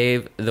they'll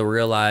cave. They'll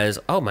realize,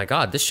 oh my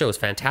God, this show is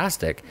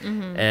fantastic.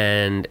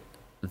 And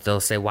they'll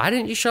say, why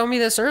didn't you show me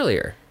this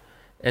earlier?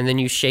 And then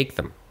you shake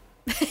them.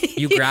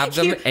 You grab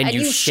them and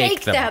you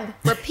shake them.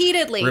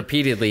 repeatedly.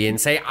 Repeatedly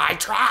and say, I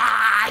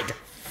tried.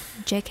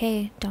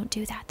 JK, don't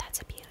do that.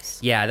 That's abuse.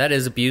 Yeah, that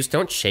is abuse.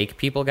 Don't shake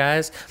people,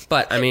 guys.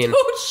 But I mean,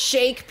 Don't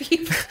shake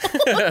people.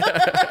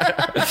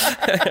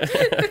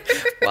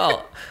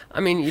 well, I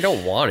mean, you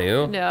don't want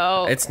to.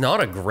 No. It's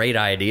not a great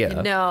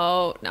idea.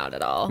 No, not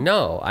at all.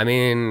 No, I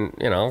mean,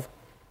 you know,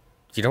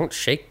 you don't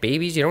shake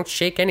babies, you don't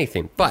shake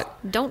anything.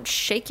 But Don't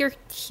shake your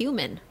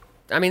human.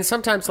 I mean,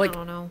 sometimes like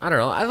don't know.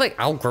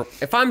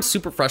 if I'm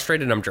super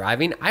frustrated and I'm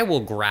driving, I will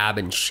grab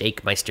and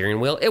shake my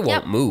steering wheel. It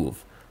won't Yep.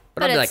 move.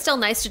 But I'll be it's like, still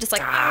nice to just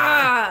like,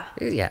 yeah,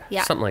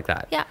 Yeah. something like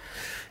that. Yeah.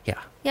 Yeah.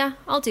 Yeah,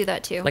 I'll do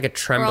that too. Like a Or I'll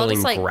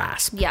trembling just,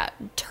 grasp. Yeah,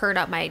 turn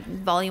up my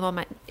volume on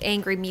my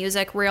angry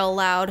music real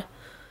loud.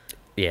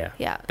 Yeah.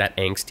 Yeah. That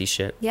angsty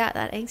shit. Yeah,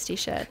 that angsty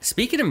shit.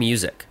 Speaking of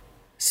music.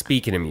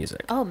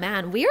 Oh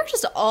man, we are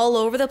just all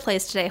over the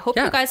place today. Hope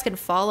Yeah. you guys can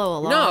follow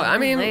along. No, I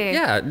mean, Holy.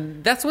 yeah,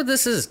 that's what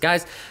this is,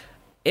 guys.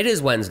 It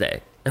is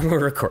Wednesday, and we're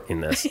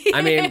recording this.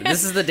 I mean,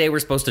 this is the day we're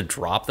supposed to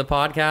drop the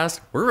podcast.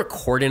 We're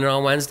recording it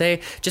on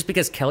Wednesday just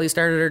because Kelly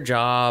started her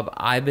job.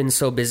 I've been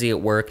so busy at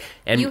work,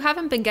 and You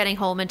haven't been getting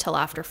home until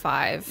after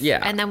 5.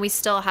 Yeah. And then we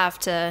still have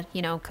to,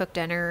 cook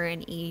dinner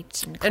and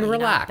eat and clean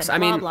relax. Up I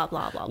and mean, blah,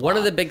 blah, blah, blah, one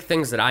of blah. the big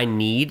things that I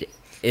need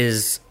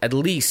is at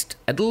least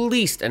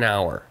an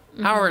hour.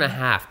 Mm-hmm. Hour and a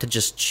half to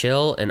just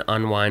chill and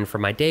unwind for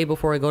my day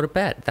before I go to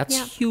bed. That's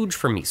Yeah. huge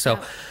for me. So,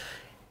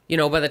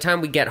 Yeah. by the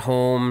time we get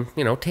home,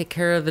 take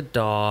care of the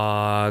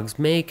dogs,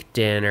 make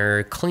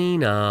dinner,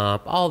 clean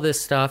up, all this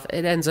stuff,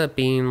 it ends up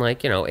being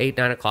like, 8,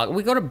 9 o'clock.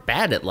 We go to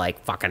bed at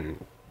like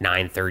fucking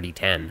 9:30,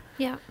 10.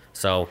 Yeah.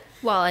 So,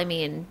 Well, I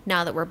mean,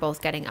 now that we're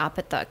both getting up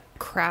at the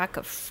crack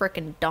of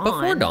frickin' dawn.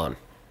 before dawn.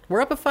 We're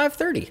up at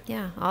 5:30.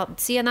 Yeah.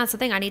 And that's the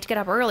thing. I need to get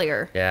up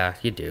earlier. Yeah,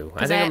 you do. I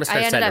 'Cause think I'm going to start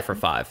ended setting it up- for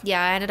 5.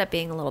 Yeah, I ended up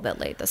being a little bit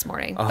late this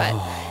morning. But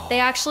they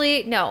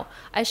actually, no,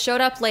 I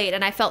showed up late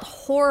and I felt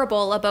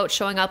horrible about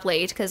showing up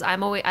late because I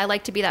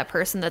like to be that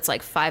person that's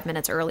like 5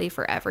 minutes early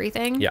for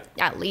everything. Yeah.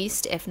 At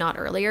least, if not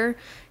earlier.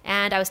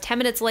 And I was 10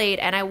 minutes late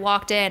and I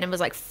walked in and was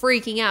like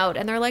freaking out.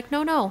 And they're like,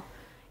 no,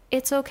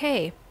 it's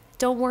okay.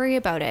 Don't worry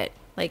about it.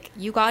 Like,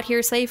 you got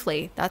here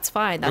safely. That's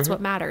fine. That's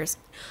what matters.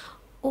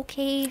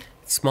 Okay.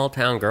 Small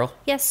town girl.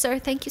 Yes, sir.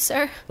 Thank you,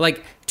 sir.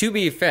 Like, to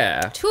be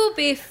fair, To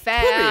be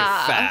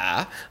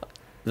fair.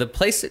 the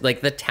place, like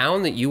the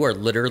town that you are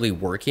literally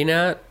working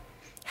at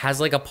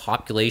has like a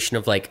population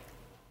of like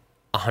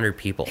 100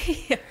 people.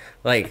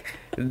 Like,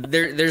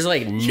 there's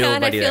like nobody Yeah,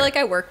 and I there. feel like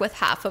I work with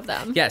half of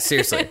them. Yeah,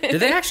 seriously. Do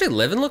they actually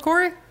live in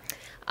LaCorey?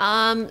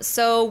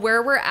 So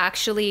where we're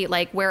actually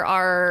where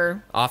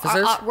our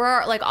Offices? where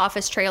our like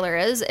office trailer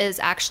is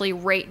actually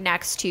right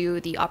next to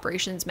the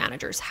operations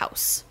manager's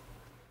house.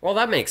 Well,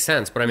 that makes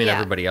sense, but I mean, Yeah.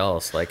 everybody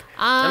else, like,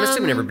 I'm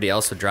assuming everybody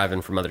else would drive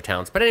in from other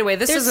towns. But anyway,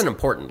 this There's- isn't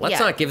important. Let's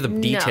yeah, not give them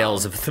no.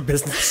 details of the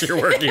business you're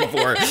working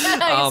for. I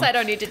guess I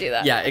don't need to do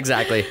that. Yeah,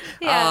 exactly.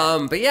 Yeah.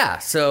 But yeah,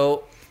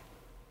 so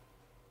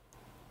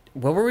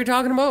what were we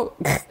talking about?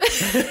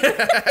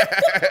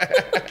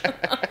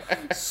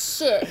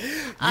 Shit.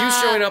 You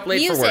showing up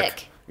late for work.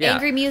 Music.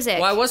 Angry music.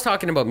 Well, I was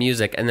talking about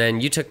music, and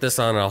then you took this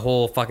on a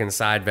whole fucking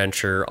side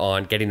venture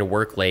on getting to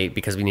work late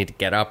because we need to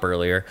get up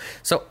earlier.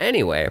 So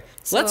anyway,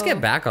 let's So-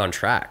 get back on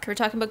track. We're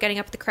talking about getting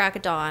up at the crack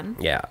of dawn.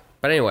 Yeah.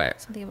 But anyway,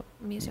 Something about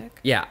music.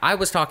 yeah, I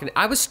was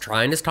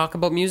trying to talk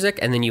about music,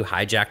 and then you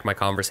hijacked my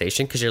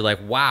conversation because you're like,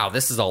 wow,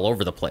 this is all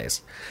over the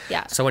place.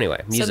 Yeah. So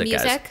anyway, music,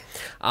 guys.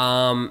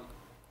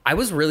 I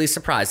was really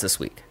surprised this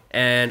week,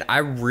 and I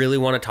really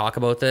want to talk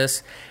about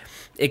this.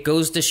 It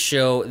goes to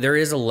show there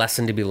is a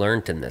lesson to be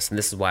learned in this, and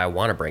this is why I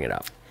want to bring it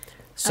up.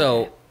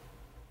 So,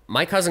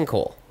 my cousin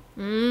Cole,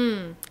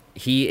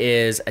 he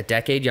is a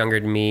decade younger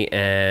than me,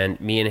 and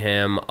me and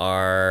him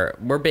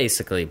we're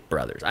basically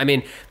brothers. I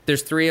mean,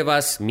 there's 3 of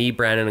us, me,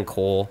 Brandon, and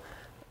Cole,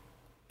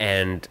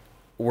 and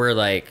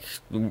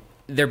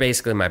they're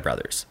basically my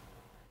brothers.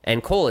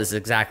 And Cole is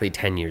exactly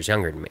 10 years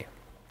younger than me.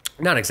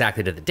 Not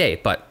exactly to the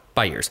date, but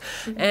by years.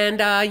 And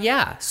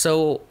yeah,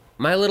 so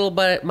my little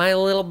buddy, my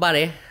little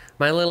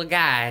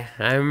guy,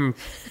 I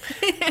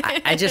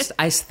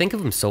think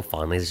of him so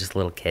fondly as just a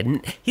little kid.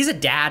 And he's a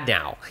dad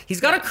now. He's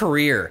got a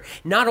career.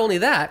 Not only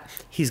that,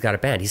 he's got a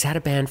band. He's had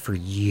a band for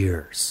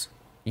years.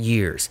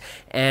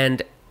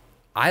 And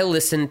I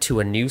listened to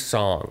a new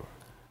song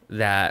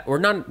a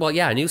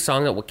new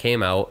song that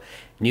came out,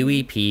 new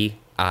EP,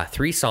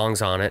 3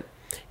 songs on it.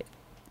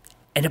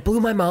 And it blew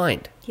my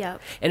mind. Yeah.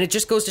 And it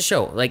just goes to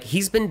show, like,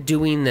 he's been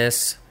doing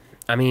this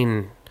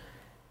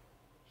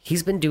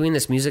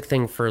music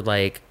thing for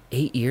like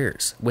 8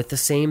 years with the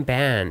same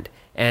band.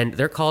 And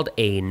they're called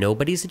A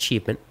Nobody's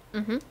Achievement.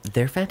 Mm-hmm.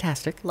 They're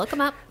fantastic. Look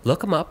them up.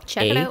 Look them up.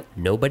 Check it out.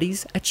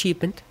 Nobody's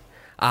Achievement.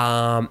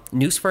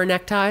 Noose for a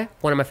Necktie,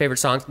 one of my favorite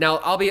songs. Now,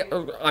 all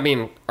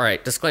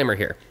right, disclaimer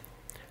here.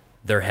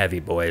 They're heavy,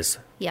 boys.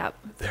 Yep.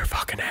 They're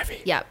fucking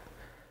heavy. Yep.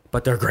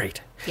 but they're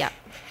great. Yeah.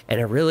 And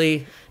it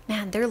really,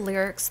 Man, their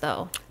lyrics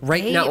though.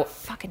 right they now,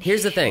 fucking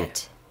here's the thing.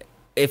 hit.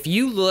 If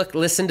you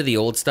listen to the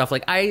old stuff,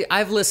 like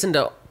I've listened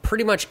to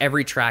pretty much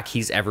every track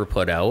he's ever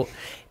put out,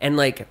 and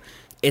like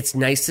it's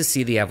nice to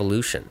see the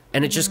evolution.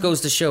 And it just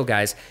goes to show,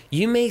 guys,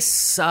 you may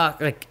suck.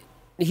 Like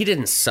he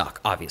didn't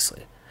suck,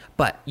 obviously,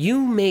 but you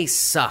may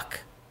suck,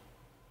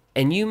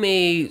 and you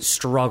may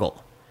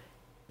struggle,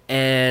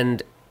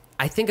 and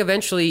I think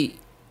eventually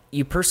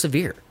you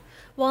persevere.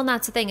 Well, and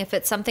that's the thing. If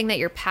it's something that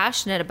you're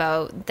passionate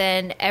about,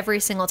 then every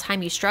single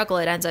time you struggle,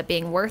 it ends up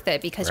being worth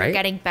it because you're Right.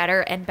 getting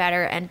better and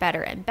better and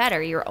better and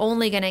better. You're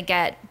only going to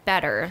get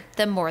better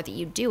the more that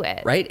you do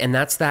it. Right. And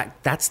that's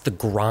the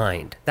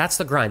grind. That's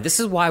the grind. This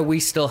is why we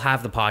still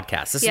have the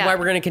podcast. This is Yeah. why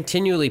we're going to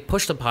continually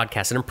push the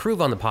podcast and improve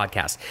on the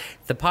podcast.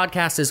 The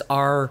podcast is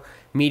our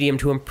medium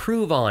to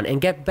improve on and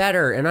get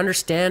better and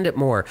understand it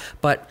more.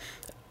 But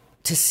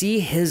to see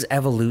his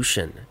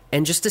evolution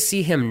and just to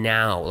see him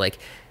now, like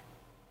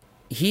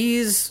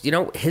he's,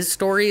 his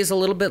story is a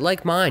little bit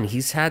like mine.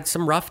 He's had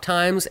some rough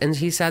times and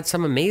he's had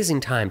some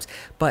amazing times,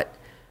 but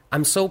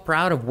I'm so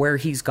proud of where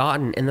he's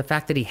gotten and the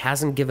fact that he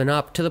hasn't given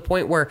up to the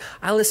point where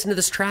I listen to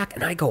this track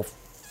and I go,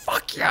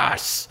 fuck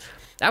yes.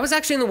 I was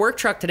actually in the work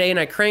truck today and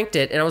I cranked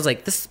it and I was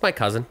like, this is my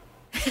cousin.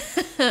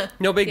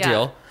 No big Yeah.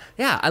 deal.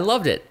 Yeah, I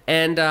loved it.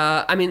 And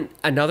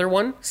another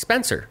one,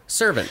 Spencer,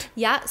 Servant.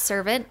 Yeah,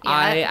 Servant. Yeah.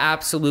 I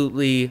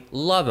absolutely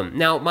love him.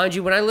 Now, mind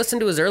you, when I listened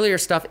to his earlier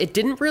stuff, it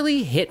didn't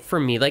really hit for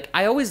me. Like,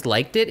 I always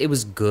liked it. It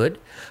was good.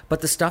 But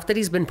the stuff that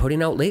he's been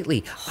putting out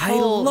lately, I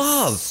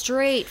love.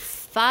 Straight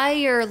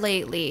fire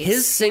lately.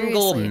 His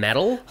single Seriously.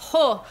 Metal.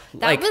 Oh,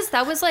 like-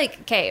 that was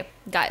like, okay,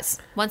 guys,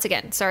 once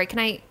again, sorry, can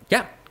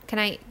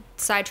I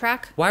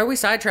sidetrack? Why are we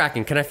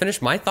sidetracking? Can I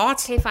finish my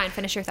thoughts? Okay, fine,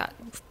 finish your thought.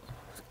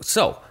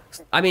 So,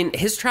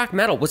 his track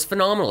Metal was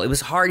phenomenal. It was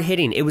hard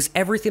hitting. It was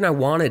everything I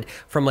wanted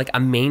from like a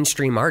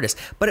mainstream artist.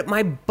 But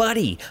my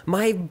buddy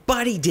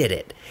did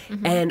it.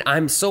 And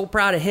I'm so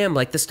proud of him.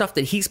 Like the stuff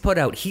that he's put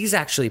out, he's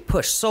actually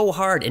pushed so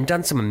hard and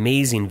done some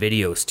amazing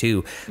videos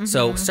too.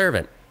 So,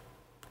 Servant,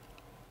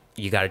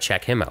 you got to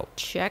check him out.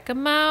 Check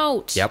them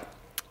out. Yep.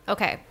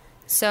 Okay,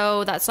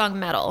 so that song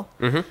Metal.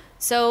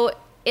 So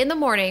in the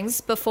mornings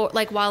before,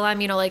 like while I'm,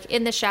 like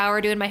in the shower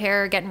doing my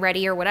hair, getting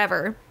ready or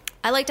whatever,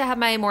 I like to have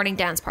my morning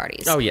dance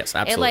parties. Oh, yes,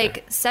 absolutely. It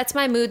like sets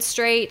my mood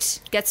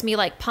straight, gets me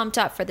like pumped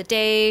up for the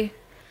day.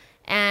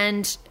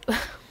 And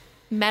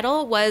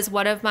Metal was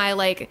one of my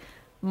like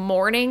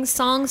morning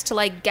songs to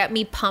like get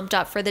me pumped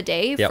up for the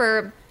day. Yep.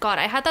 For God,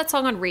 I had that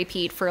song on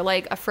repeat for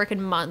like a freaking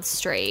month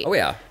straight. Oh,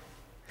 yeah.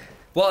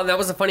 Well, and that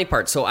was the funny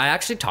part. So I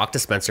actually talked to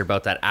Spencer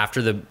about that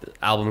after the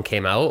album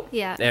came out.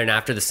 Yeah. And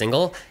after the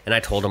single. And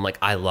I told him, like,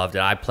 I loved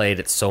it. I played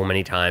it so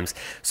many times.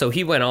 So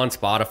he went on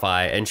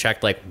Spotify and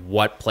checked, like,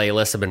 what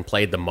playlists have been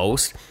played the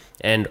most.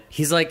 And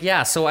he's like,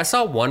 yeah, so I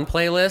saw one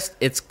playlist.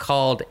 It's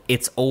called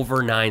It's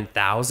Over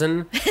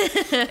 9,000.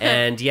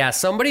 And, yeah,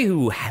 somebody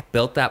who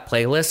built that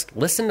playlist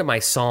listened to my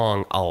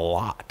song a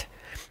lot.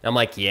 I'm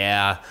like,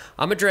 yeah,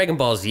 I'm a Dragon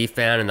Ball Z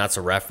fan, and that's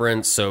a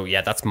reference. So, yeah,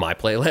 that's my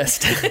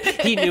playlist.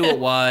 He knew it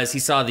was. He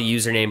saw the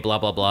username, blah,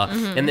 blah, blah.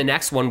 And the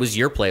next one was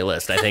your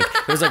playlist, I think.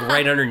 It was, like,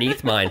 right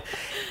underneath mine.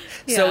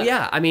 So,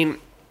 yeah,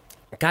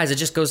 guys, it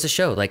just goes to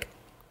show, like,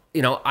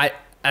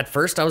 at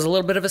first I was a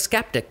little bit of a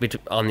skeptic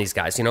on these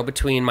guys,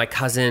 between my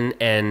cousin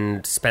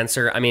and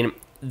Spencer.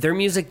 Their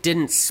music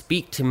didn't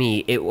speak to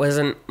me. It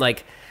wasn't,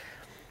 like...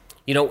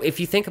 if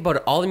you think about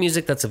it, all the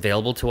music that's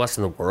available to us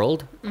in the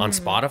world on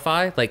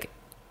Spotify, like...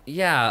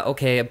 Yeah,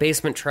 okay, a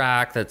basement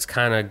track that's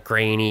kind of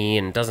grainy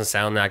and doesn't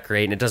sound that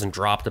great and it doesn't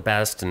drop the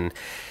best and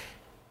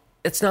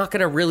it's not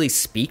going to really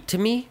speak to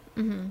me.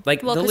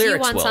 Like Well, the because you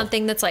lyrics want will.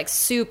 something that's like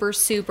super,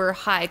 super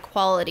high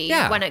quality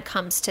Yeah. when it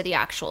comes to the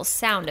actual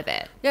sound of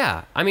it.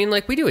 Yeah,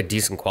 like we do a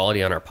decent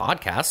quality on our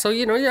podcast, so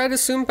I'd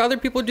assume other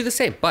people would do the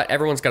same, but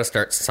everyone's got to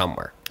start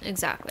somewhere.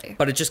 Exactly.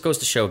 But it just goes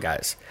to show,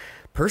 guys,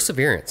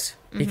 perseverance.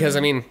 Because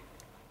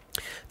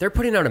they're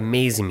putting out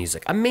amazing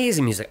music.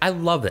 Amazing music. I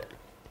love it.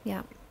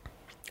 Yeah.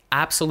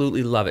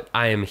 Absolutely love it.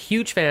 I am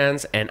huge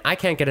fans, and I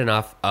can't get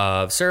enough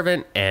of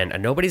Servant and A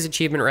Nobody's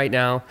Achievement right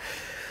now.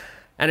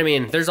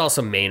 And there's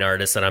also main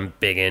artists that I'm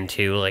big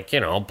into, like,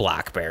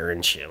 Black Bear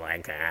and shit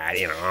like that.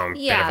 I'm a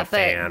bit of a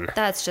fan.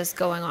 That's just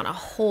going on a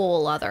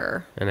whole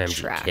other And MGK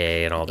track.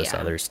 and all this Yeah.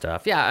 other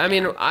stuff.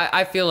 Yeah,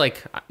 I feel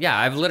like,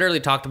 I've literally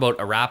talked about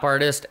a rap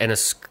artist and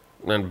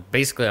and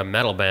basically a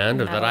metal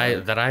band that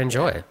I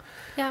enjoy.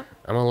 Yeah.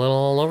 I'm a little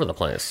all over the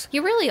place.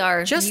 You really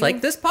are. Just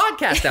like this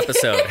podcast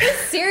episode.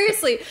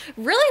 Seriously,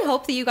 really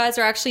hope that you guys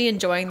are actually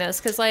enjoying this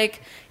because,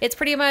 like, it's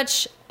pretty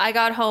much I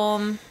got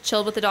home,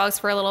 chilled with the dogs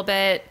for a little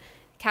bit.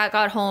 Kat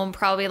got home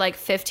probably like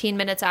 15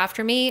 minutes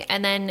after me,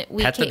 and then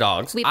we Pet the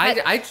dogs.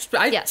 I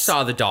Yes.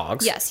 saw the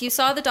dogs. Yes, you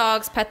saw the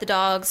dogs, pet the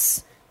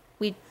dogs.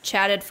 We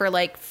chatted for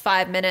like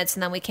 5 minutes,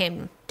 and then we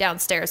came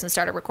downstairs and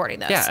started recording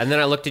this. Yeah, and then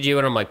I looked at you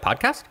and I'm like,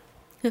 podcast?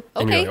 And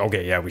you're Okay. like,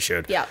 okay, yeah, we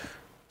should. Yeah.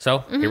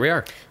 So here we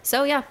are.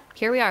 So yeah,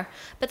 here we are.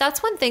 But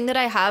that's one thing that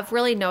I have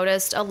really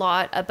noticed a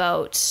lot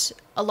about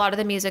a lot of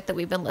the music that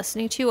we've been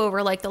listening to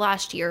over like the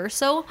last year or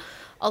so.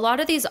 A lot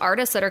of these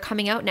artists that are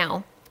coming out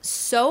now,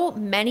 so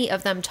many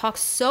of them talk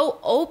so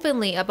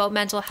openly about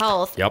mental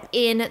health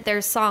in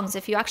their songs.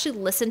 If you actually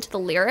listen to the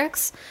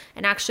lyrics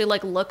and actually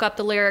like look up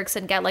the lyrics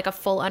and get like a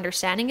full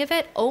understanding of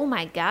it, oh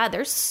my God,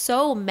 there's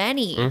so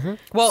many.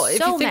 Well, if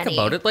you think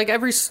about it, like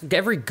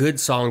every good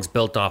song's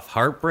built off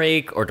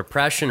heartbreak or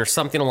depression or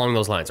something along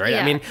those lines, right?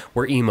 Yeah. I mean,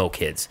 we're emo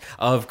kids.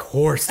 Of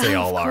course they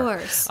all are. Of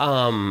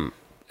course.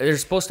 They're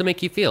supposed to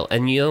make you feel.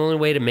 And the only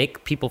way to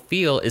make people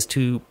feel is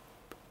to,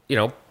 you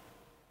know,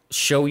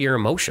 show your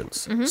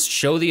emotions.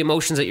 Show the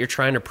emotions that you're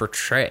trying to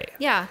portray.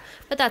 Yeah,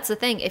 but that's the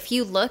thing. If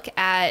you look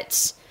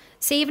at,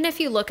 say, even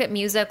if you look at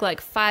music like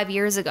 5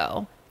 years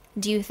ago,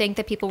 do you think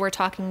that people were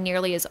talking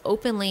nearly as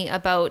openly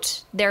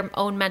about their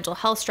own mental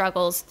health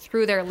struggles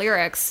through their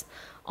lyrics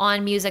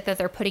on music that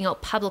they're putting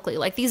out publicly?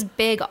 Like these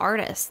big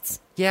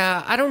artists.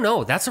 Yeah, I don't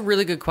know. That's a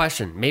really good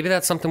question. Maybe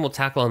that's something we'll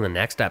tackle in the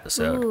next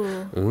episode.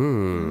 Ooh.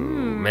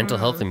 Mental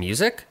health and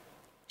music?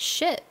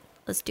 Shit.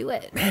 Let's do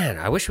it. Man,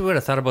 I wish we would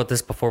have thought about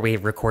this before we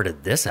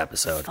recorded this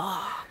episode.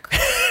 Fuck.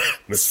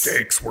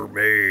 Mistakes were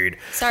made.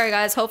 Sorry,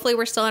 guys. Hopefully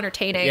we're still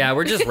entertaining. Yeah,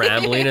 we're just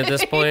rambling at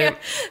this point.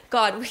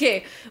 God,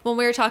 okay. When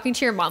we were talking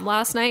to your mom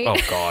last night. Oh,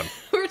 God.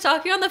 We were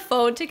talking on the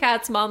phone to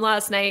Kat's mom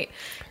last night.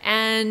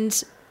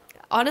 And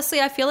honestly,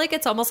 I feel like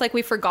it's almost like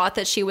we forgot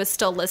that she was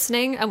still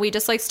listening. And we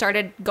just like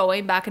started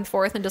going back and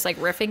forth and just like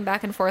riffing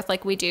back and forth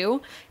like we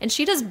do. And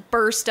she just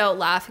burst out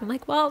laughing. I'm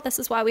like, well, this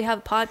is why we have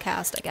a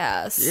podcast, I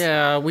guess.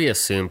 Yeah, we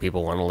assume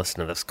people want to listen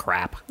to this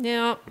crap.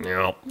 Yeah.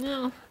 Yep.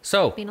 Yeah.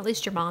 So. I mean, at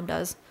least your mom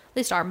does. At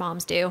least our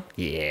moms do.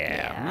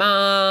 Yeah.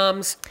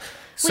 Moms.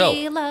 So.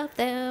 We love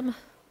them.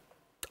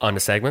 On to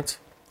segments.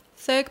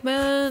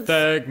 Segments.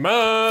 I I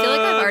feel like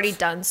I've already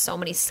done so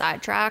many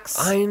sidetracks.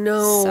 I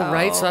know,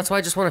 right? So that's why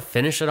I just want to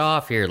finish it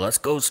off here. Let's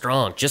go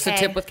strong. Just a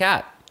tip with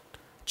Kat.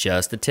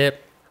 Just a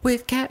tip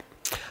with Kat.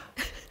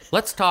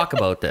 Let's talk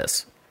about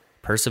this.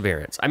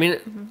 Perseverance. I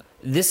mean,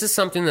 this is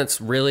something that's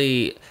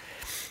really...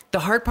 The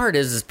hard part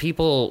is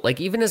people,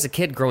 like even as a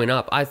kid growing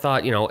up, I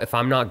thought, you know, if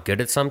I'm not good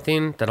at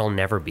something, then I'll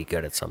never be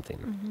good at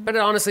something. But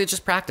honestly, it's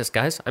just practice,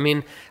 guys. I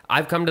mean,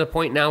 I've come to the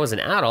point now as an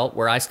adult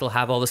where I still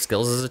have all the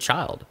skills as a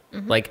child.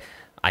 Like,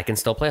 I can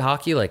still play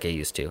hockey like I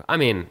used to. I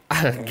mean,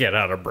 I get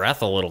out of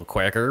breath a little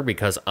quicker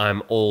because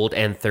I'm old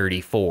and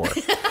 34.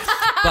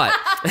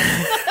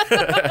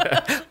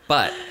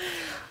 But,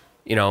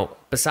 you know,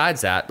 besides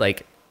that,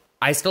 like,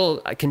 I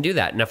can do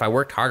that. And if I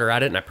worked harder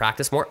at it and I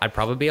practiced more, I'd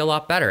probably be a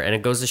lot better. And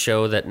it goes to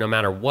show that no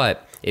matter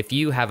what, if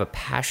you have a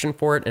passion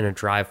for it and a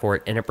drive for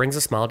it and it brings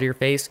a smile to your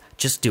face,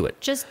 just do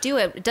it. Just do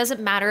it. It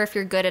doesn't matter if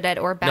you're good at it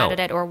or bad at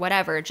it or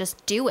whatever.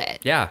 Just do it.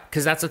 Yeah,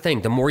 because that's the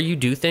thing. The more you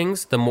do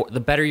things, the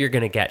better you're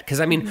going to get.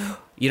 Because, I mean,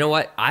 you know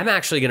what? I'm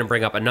actually going to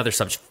bring up another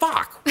subject.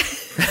 Fuck!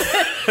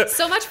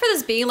 So much for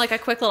this being like a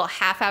quick little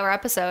half-hour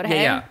episode,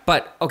 hey? Yeah.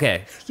 But,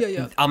 okay.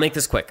 Yeah. I'll make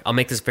this quick. I'll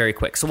make this very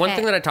quick. So one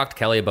thing that I talked to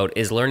Kelly about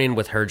is learning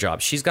with her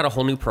job. She's got a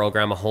whole new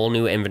program, a whole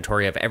new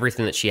inventory of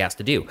everything that she has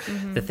to do.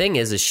 The thing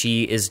is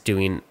she is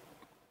doing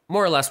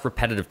more or less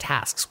repetitive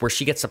tasks where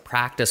she gets to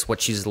practice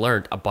what she's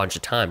learned a bunch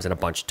of times and a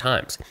bunch of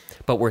times.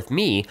 But with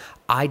me,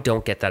 I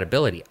don't get that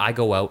ability. I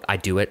go out, I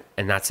do it,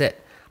 and that's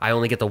it. I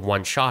only get the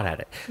one shot at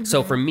it.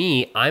 So for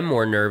me, I'm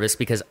more nervous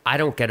because I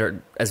don't get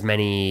as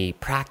many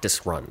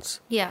practice runs.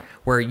 Yeah.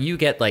 Where you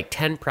get like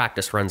 10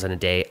 practice runs in a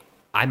day,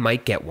 I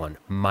might get one.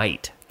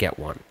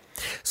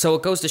 So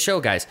it goes to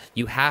show, guys,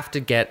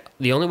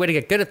 the only way to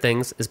get good at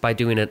things is by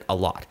doing it a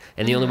lot.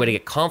 And the only way to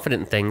get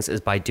confident in things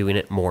is by doing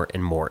it more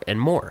and more and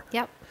more.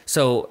 Yep.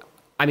 So,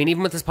 I mean,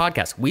 even with this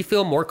podcast, we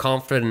feel more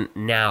confident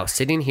now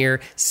sitting here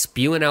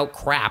spewing out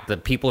crap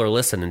that people are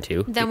listening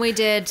to. Than we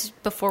did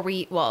before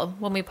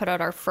when we put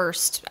out our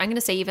first, I'm going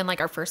to say even like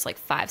our first like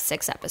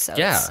 5-6 episodes.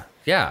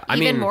 Yeah. I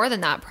Even mean, more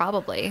than that,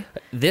 probably.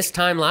 This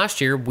time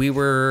last year, we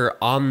were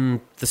on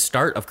the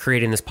start of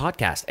creating this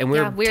podcast, and we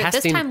were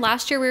testing. This time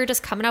last year, we were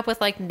just coming up with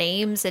like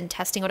names and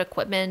testing out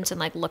equipment and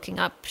like looking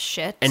up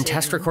shit and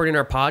test recording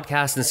our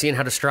podcast and seeing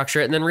how to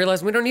structure it, and then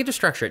realizing we don't need to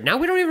structure it. Now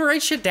we don't even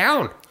write shit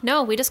down.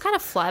 No, we just kind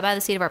of fly by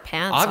the seat of our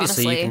pants.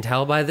 Obviously, honestly. you can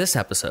tell by this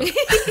episode.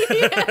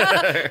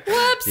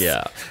 Whoops.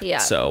 Yeah.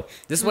 So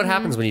this is what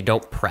happens when you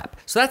don't prep.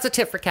 So that's a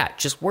tip for Kat.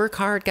 Just work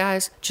hard,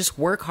 guys. Just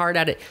work hard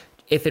at it.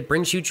 If it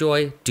brings you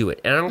joy, do it.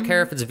 And I don't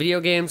care if it's video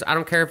games. I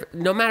don't care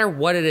no matter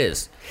what it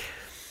is.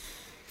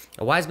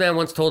 A wise man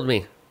once told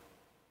me,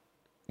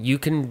 you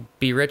can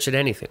be rich at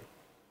anything.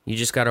 You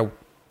just got to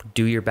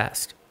do your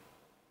best.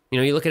 You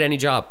know, you look at any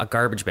job, a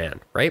garbage man,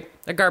 right?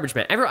 A garbage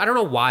man. I don't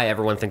know why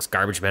everyone thinks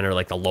garbage men are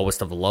like the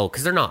lowest of the low,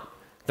 because they're not.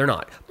 They're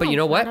not. But you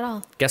know what? Not at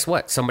all. Guess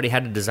what? Somebody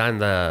had to design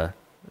the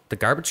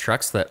garbage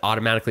trucks that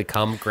automatically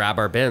come grab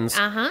our bins.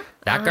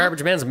 That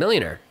garbage man's a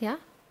millionaire. Yeah.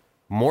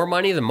 more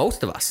money than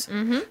most of us.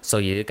 So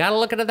you got to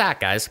look at that,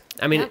 guys.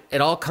 I mean, Yep.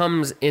 it all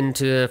comes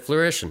into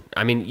fruition.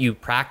 I mean, you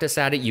practice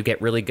at it, you get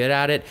really good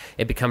at it.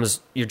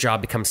 Your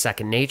job becomes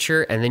second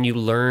nature, and then you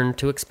learn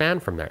to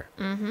expand from there.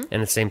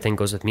 And the same thing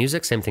goes with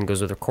music. Same thing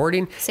goes with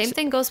recording. Same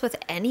thing goes with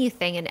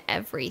anything and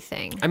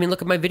everything. I mean,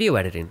 look at my video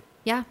editing.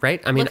 Yeah. Right?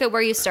 I mean, look at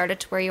where you started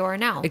to where you are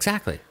now.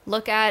 exactly.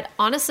 Look at,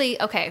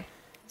 honestly, okay.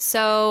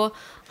 So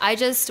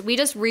we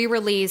just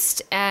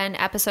re-released an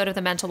episode of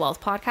the Mental Wealth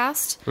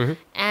podcast,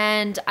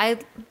 and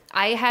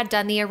I had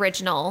done the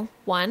original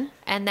one,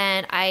 and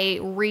then I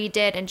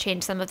redid and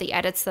changed some of the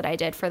edits that I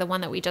did for the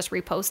one that we just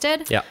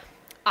reposted. Yeah.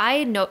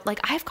 I know, like,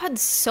 I've gotten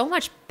so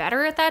much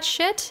better at that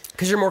shit.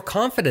 Because you're more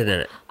confident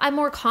in it. I'm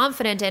more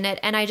confident in it,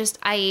 and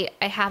I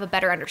have a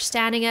better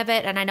understanding of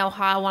it, and I know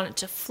how I want it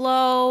to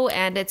flow,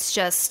 and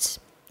it's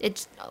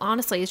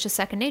honestly, it's just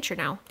second nature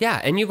now. Yeah,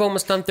 and you've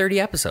almost done 30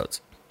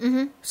 episodes.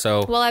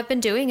 So, Well, I've been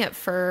doing it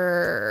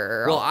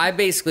for...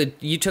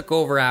 you took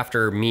over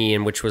after me,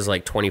 and which was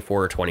like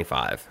 24 or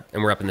 25,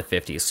 and we're up in the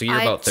 50s. So you're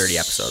about 30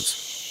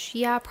 episodes.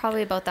 Yeah,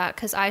 probably about that,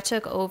 because I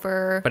took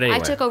over... But anyway. I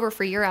took over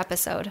for your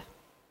episode.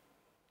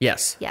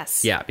 Yes.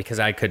 Yes. Yeah, because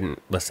I couldn't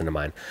listen to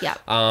mine.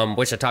 Yeah.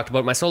 Which I talked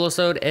about in my solo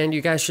sode, and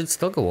you guys should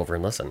still go over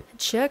and listen.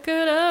 Check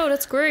it out.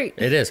 It's great.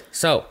 It is.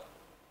 So,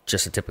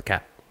 just a tip of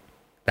cap.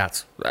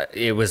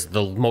 It was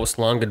the most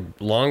long-winded.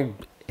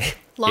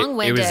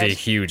 Long-winded. It was a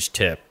huge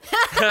tip.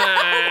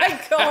 My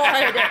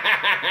God.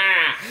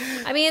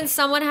 I mean,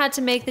 someone had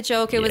to make the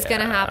joke. It was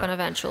going to happen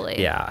eventually.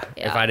 Yeah.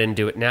 If I didn't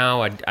do it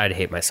now, I'd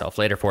hate myself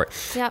later for it.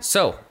 Yep.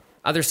 So,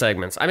 other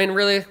segments. I mean,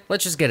 really,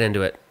 let's just get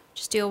into it.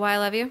 Just do a Why I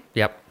Love You.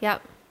 Yep.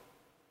 Yep.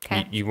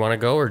 Okay. You want to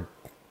go, or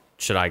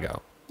should I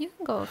go? You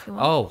can go if you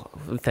want.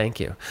 Oh, thank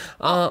you.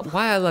 Why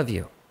I love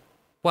you.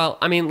 Well,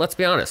 I mean, let's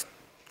be honest.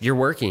 You're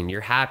working,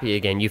 you're happy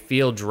again, you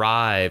feel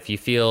drive, you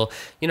feel,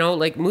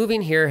 like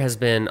moving here has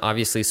been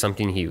obviously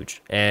something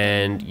huge,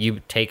 and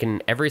you've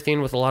taken everything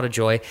with a lot of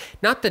joy.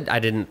 Not that I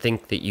didn't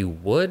think that you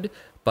would,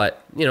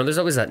 but, there's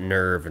always that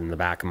nerve in the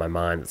back of my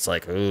mind that's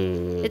like,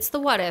 ooh. It's the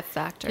what if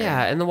factor.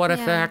 Yeah, and the what if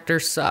factor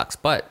sucks,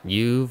 but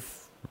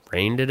you've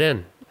reined it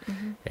in,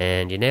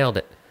 and you nailed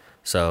it.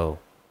 So,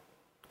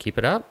 keep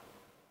it up.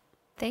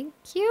 Thank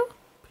you.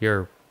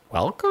 You're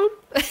welcome.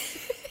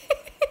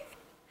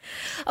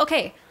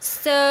 Okay,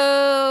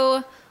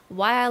 so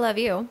why I love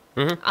you.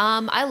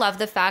 I love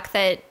the fact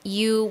that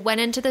you went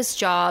into this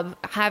job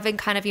having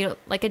kind of,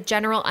 like a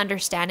general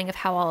understanding of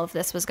how all of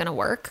this was going to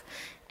work.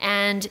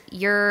 And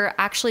you're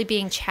actually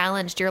being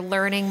challenged. You're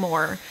learning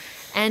more.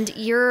 And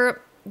you've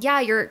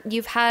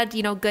had,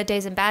 good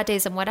days and bad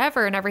days and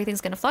whatever, and everything's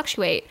going to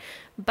fluctuate.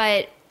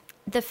 But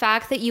the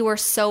fact that you are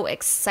so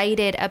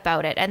excited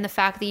about it, and the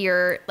fact that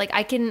you're like,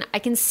 I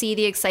can see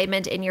the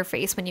excitement in your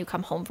face when you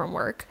come home from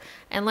work.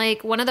 And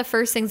like, one of the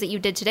first things that you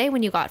did today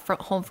when you got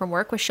home from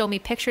work was show me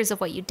pictures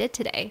of what you did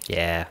today.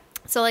 Yeah.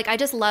 So like, I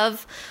just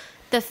love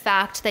the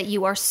fact that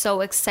you are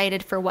so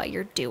excited for what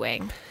you're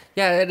doing.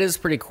 Yeah, it is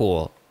pretty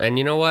cool. And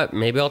you know what?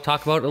 Maybe I'll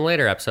talk about it in a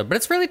later episode, but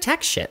it's really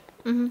tech shit.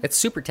 It's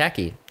super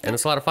techy, and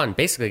it's a lot of fun.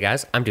 Basically,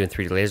 guys, I'm doing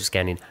 3D laser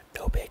scanning.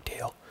 No big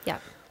deal. Yeah.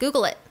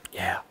 Google it.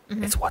 Yeah,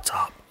 it's what's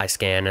up. I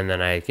scan, and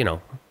then I,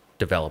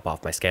 develop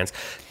off my scans,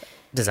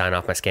 design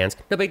off my scans.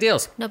 No big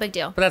deals. No big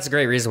deal. But that's a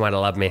great reason why to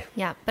love me.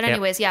 Yeah. But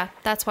anyways,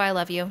 that's why I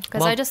love you. Because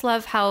Well- I just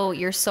love how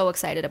you're so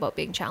excited about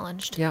being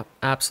challenged. Yeah,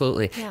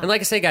 absolutely. Yeah. And like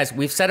I say, guys,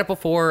 we've said it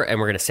before, and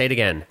we're going to say it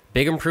again.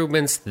 Big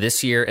improvements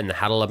this year in the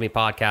How to Love Me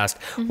podcast.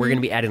 We're going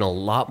to be adding a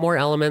lot more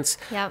elements.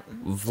 Yep.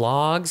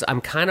 Vlogs. I'm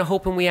kind of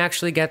hoping we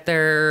actually get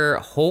there,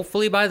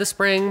 hopefully by the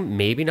spring.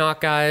 Maybe not,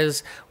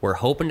 guys. We're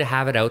hoping to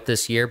have it out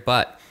this year,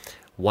 but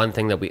one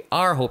thing that we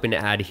are hoping to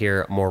add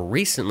here more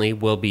recently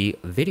will be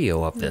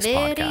video of this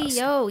podcast.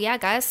 Video. Yeah,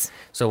 guys.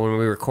 So when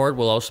we record,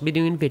 we'll also be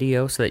doing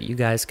video so that you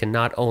guys can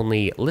not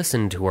only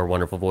listen to our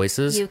wonderful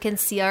voices. You can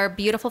see our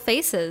beautiful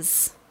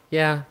faces.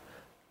 Yeah.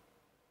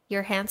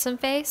 Your handsome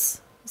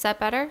face. Is that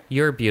better?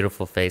 Your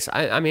beautiful face.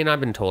 I mean,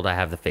 I've been told I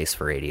have the face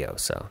for radio,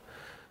 so.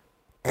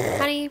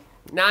 Honey.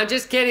 No, I'm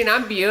just kidding.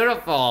 I'm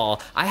beautiful.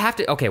 I have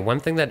to. Okay, one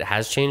thing that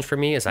has changed for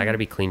me is I got to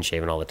be clean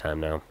shaven all the time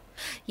now.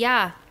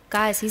 Yeah.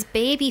 Guys, he's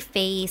baby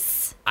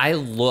face. I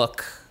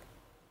look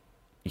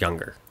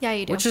younger. Yeah,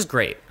 you do. Which is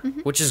great.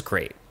 Which is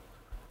great.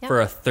 Yep.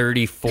 For a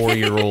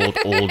 34-year-old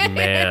old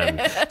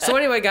man. So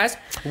anyway, guys,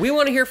 we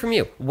want to hear from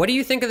you. What do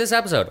you think of this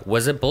episode?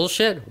 Was it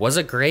bullshit? Was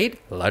it great?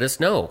 Let us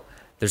know.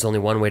 There's only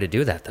one way to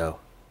do that, though.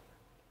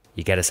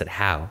 You get us at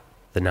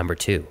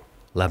how2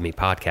 Love Me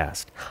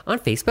Podcast on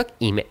Facebook,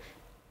 email.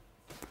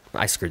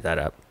 I screwed that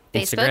up.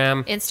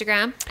 Facebook,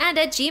 Instagram, and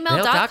at gmail.com.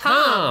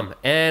 Mail.com.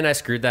 And I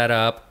screwed that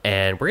up,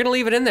 and we're going to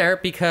leave it in there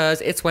because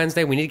it's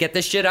Wednesday. We need to get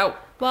this shit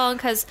out. Well,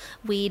 because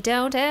we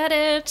don't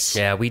edit.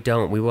 Yeah, we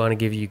don't. We want to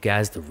give you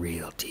guys the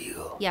real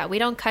deal. Yeah, we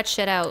don't cut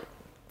shit out.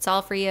 It's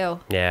all for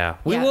you. Yeah,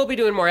 we Yeah. will be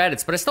doing more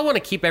edits, but I still want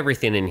to keep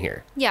everything in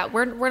here. Yeah,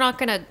 we're not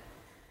going to...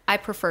 I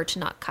prefer to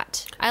not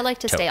cut. I like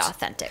to stay Totes.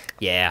 authentic.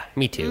 Yeah,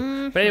 me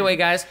too. But anyway,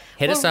 guys,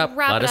 hit us We'll up.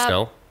 wrap Let it us up.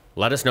 know.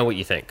 Let us know what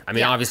you think. I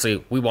mean,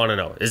 obviously, we want to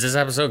know. Is this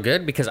episode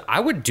good? Because I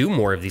would do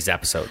more of these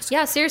episodes.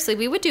 Yeah, seriously,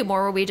 we would do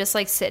more where we just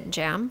like sit and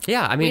jam.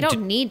 Yeah, I mean, we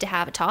don't need to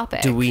have a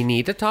topic. Do we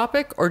need a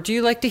topic, or do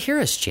you like to hear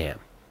us jam?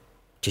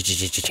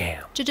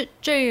 Jam.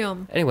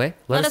 Jam. Anyway,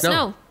 let us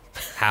know.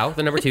 How?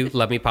 The number 2,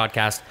 Love Me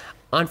Podcast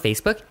on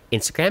Facebook,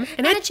 Instagram,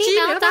 and at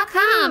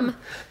gmail.com.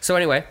 So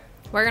anyway,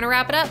 we're going to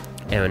wrap it up.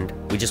 And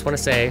we just want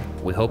to say,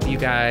 we hope you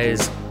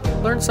guys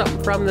learned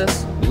something from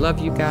this. We love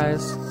you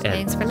guys. And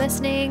thanks for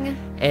listening.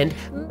 And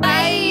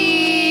bye.